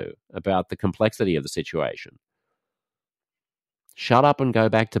you do about the complexity of the situation. Shut up and go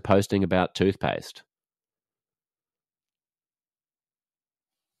back to posting about toothpaste.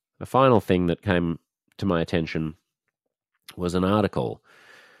 The final thing that came to my attention was an article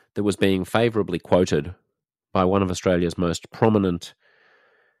that was being favourably quoted by one of Australia's most prominent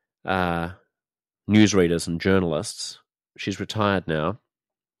newsreaders and journalists. She's retired now,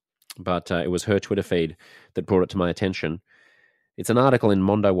 but it was her Twitter feed that brought it to my attention. It's an article in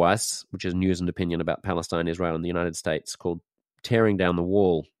Mondo Weiss, which is news and opinion about Palestine, Israel, and the United States, called Tearing Down the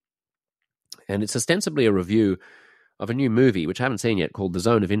Wall. And it's ostensibly a review of a new movie, which I haven't seen yet, called The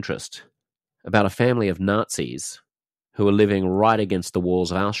Zone of Interest, about a family of Nazis who are living right against the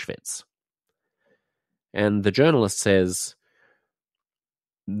walls of Auschwitz. And the journalist says,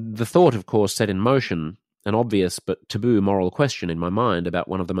 the thought, of course, set in motion an obvious but taboo moral question in my mind about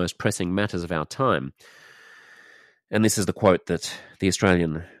one of the most pressing matters of our time. And this is the quote that the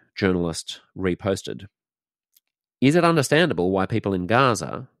Australian journalist reposted. Is it understandable why people in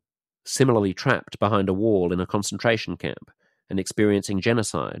Gaza, similarly trapped behind a wall in a concentration camp and experiencing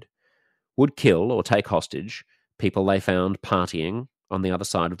genocide, would kill or take hostage people they found partying on the other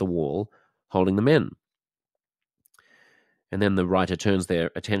side of the wall, holding them in? And then the writer turns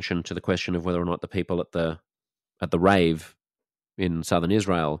their attention to the question of whether or not the people at the rave in southern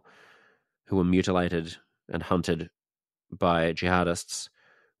Israel who were mutilated and hunted by jihadists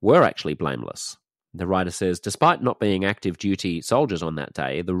were actually blameless. The writer says, despite not being active duty soldiers on that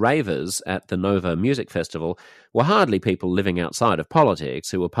day, the ravers at the Nova Music Festival were hardly people living outside of politics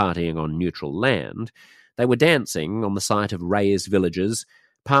who were partying on neutral land. They were dancing on the site of raised villages,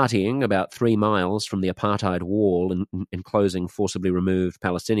 partying about 3 miles from the apartheid wall enclosing forcibly removed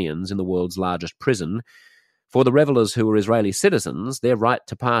Palestinians in the world's largest prison. For the revelers who were Israeli citizens, their right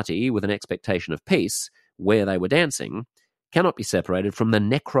to party with an expectation of peace, where they were dancing, cannot be separated from the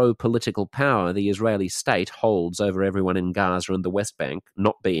necro-political power the Israeli state holds over everyone in Gaza and the West Bank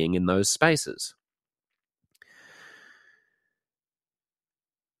not being in those spaces.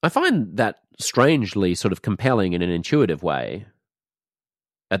 I find that strangely sort of compelling in an intuitive way,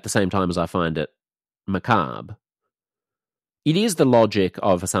 at the same time as I find it macabre. It is the logic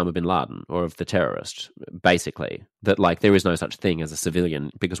of Osama bin Laden, or of the terrorist, basically, that like there is no such thing as a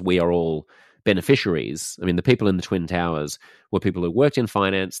civilian because we are all beneficiaries. I mean, the people in the Twin Towers were people who worked in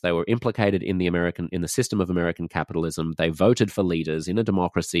finance. They were implicated in the system of American capitalism. They voted for leaders in a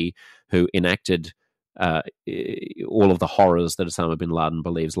democracy who enacted all of the horrors that Osama bin Laden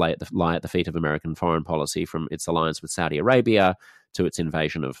believes lie at the feet of American foreign policy, from its alliance with Saudi Arabia to its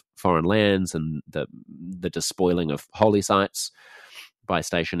invasion of foreign lands and the despoiling of holy sites by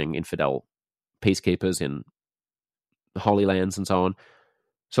stationing infidel peacekeepers in holy lands and so on.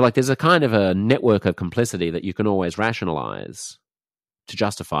 So like there's a kind of a network of complicity that you can always rationalize to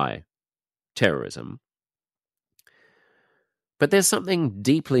justify terrorism. But there's something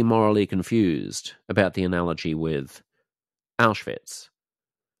deeply morally confused about the analogy with Auschwitz.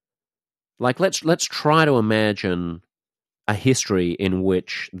 Like let's try to imagine a history in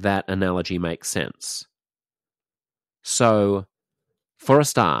which that analogy makes sense. So, for a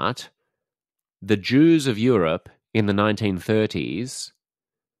start, the Jews of Europe in the 1930s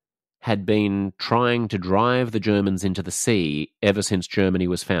had been trying to drive the Germans into the sea ever since Germany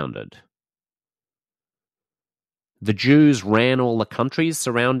was founded. The Jews ran all the countries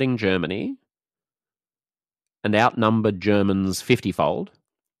surrounding Germany and outnumbered Germans 50-fold.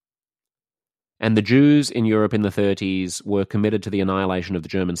 And the Jews in Europe in the 30s were committed to the annihilation of the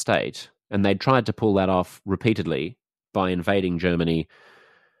German state, and they'd tried to pull that off repeatedly by invading Germany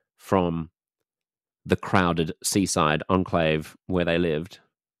from the crowded seaside enclave where they lived.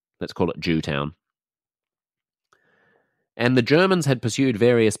 Let's call it Jewtown. And the Germans had pursued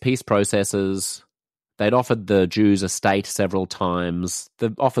various peace processes. They'd offered the Jews a state several times.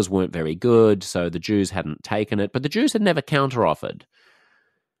 The offers weren't very good, so the Jews hadn't taken it, but the Jews had never counter-offered.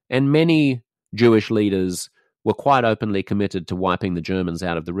 And many Jewish leaders were quite openly committed to wiping the Germans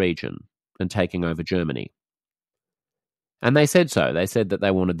out of the region and taking over Germany. And they said so. They said that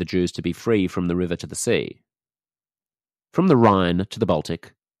they wanted the Jews to be free from the river to the sea. from the Rhine to the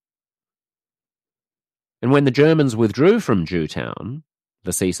Baltic. And when the Germans withdrew from Jewtown,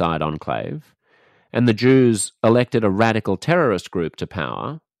 the seaside enclave, and the Jews elected a radical terrorist group to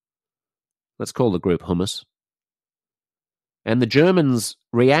power, let's call the group Hummus, and the Germans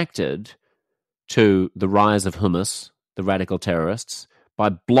reacted to the rise of Hummus, the radical terrorists, by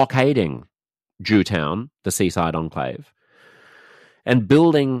blockading Jewtown, the seaside enclave, and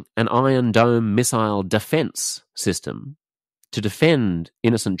building an Iron Dome missile defense system to defend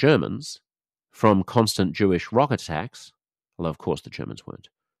innocent Germans from constant Jewish rocket attacks, although of course the Germans weren't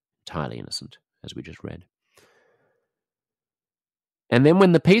entirely innocent, as we just read. And then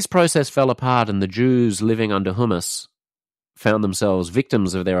when the peace process fell apart and the Jews living under Hummus found themselves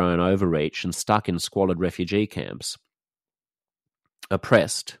victims of their own overreach and stuck in squalid refugee camps,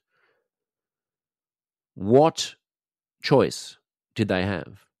 oppressed, what choice did they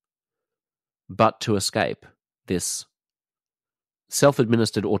have but to escape this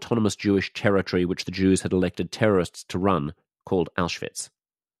self-administered autonomous Jewish territory which the Jews had elected terrorists to run, called Auschwitz?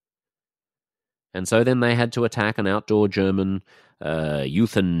 And so then they had to attack an outdoor German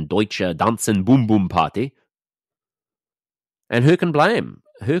Youth and Deutsche Tanzen Boom Boom Party. And who can blame?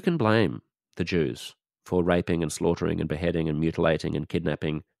 Who can blame the Jews for raping and slaughtering and beheading and mutilating and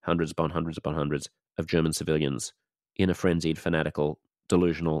kidnapping hundreds upon hundreds upon hundreds of German civilians in a frenzied, fanatical,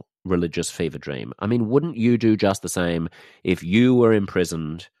 delusional, religious fever dream? I mean, wouldn't you do just the same if you were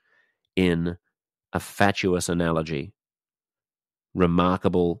imprisoned in a fatuous analogy,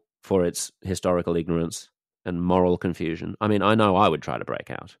 remarkable for its historical ignorance and moral confusion? I mean, I know I would try to break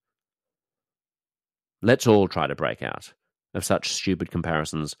out. Let's all try to break out of such stupid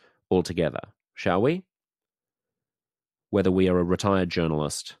comparisons altogether, shall we? Whether we are a retired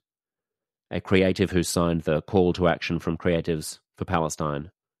journalist, a creative who signed the call to action from Creatives for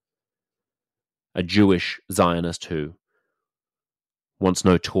Palestine, a Jewish Zionist who wants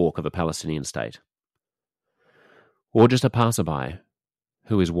no talk of a Palestinian state, or just a passerby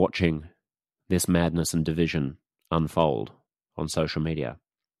who is watching this madness and division unfold on social media.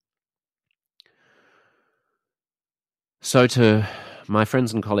 So to my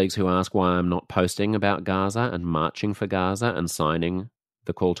friends and colleagues who ask why I'm not posting about Gaza and marching for Gaza and signing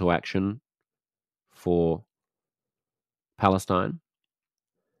the call to action for Palestine,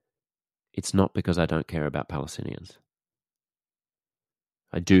 it's not because I don't care about Palestinians.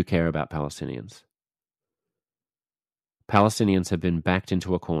 I do care about Palestinians. Palestinians have been backed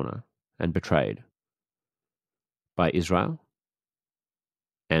into a corner and betrayed by Israel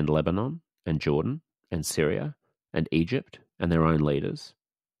and Lebanon and Jordan and Syria and Egypt and their own leaders,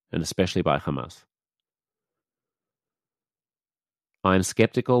 and especially by Hamas. I am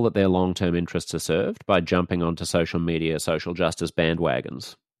skeptical that their long-term interests are served by jumping onto social media social justice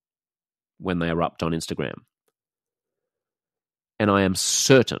bandwagons when they erupt on Instagram. And I am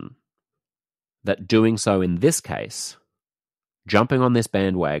certain that doing so in this case, jumping on this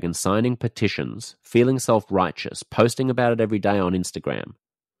bandwagon, signing petitions, feeling self-righteous, posting about it every day on Instagram,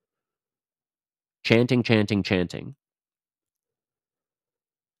 chanting,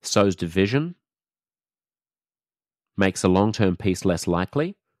 sows division, makes a long-term peace less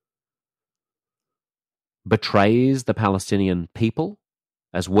likely, betrays the Palestinian people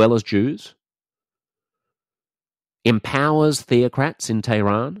as well as Jews, empowers theocrats in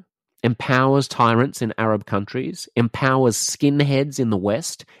Tehran, empowers tyrants in Arab countries, empowers skinheads in the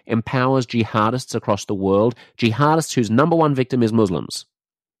West, empowers jihadists across the world, jihadists whose number one victim is Muslims,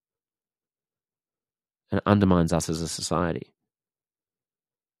 and undermines us as a society.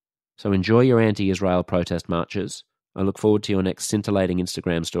 So enjoy your anti-Israel protest marches. I look forward to your next scintillating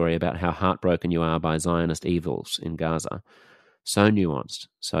Instagram story about how heartbroken you are by Zionist evils in Gaza. So nuanced,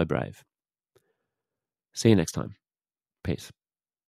 so brave. See you next time. Peace.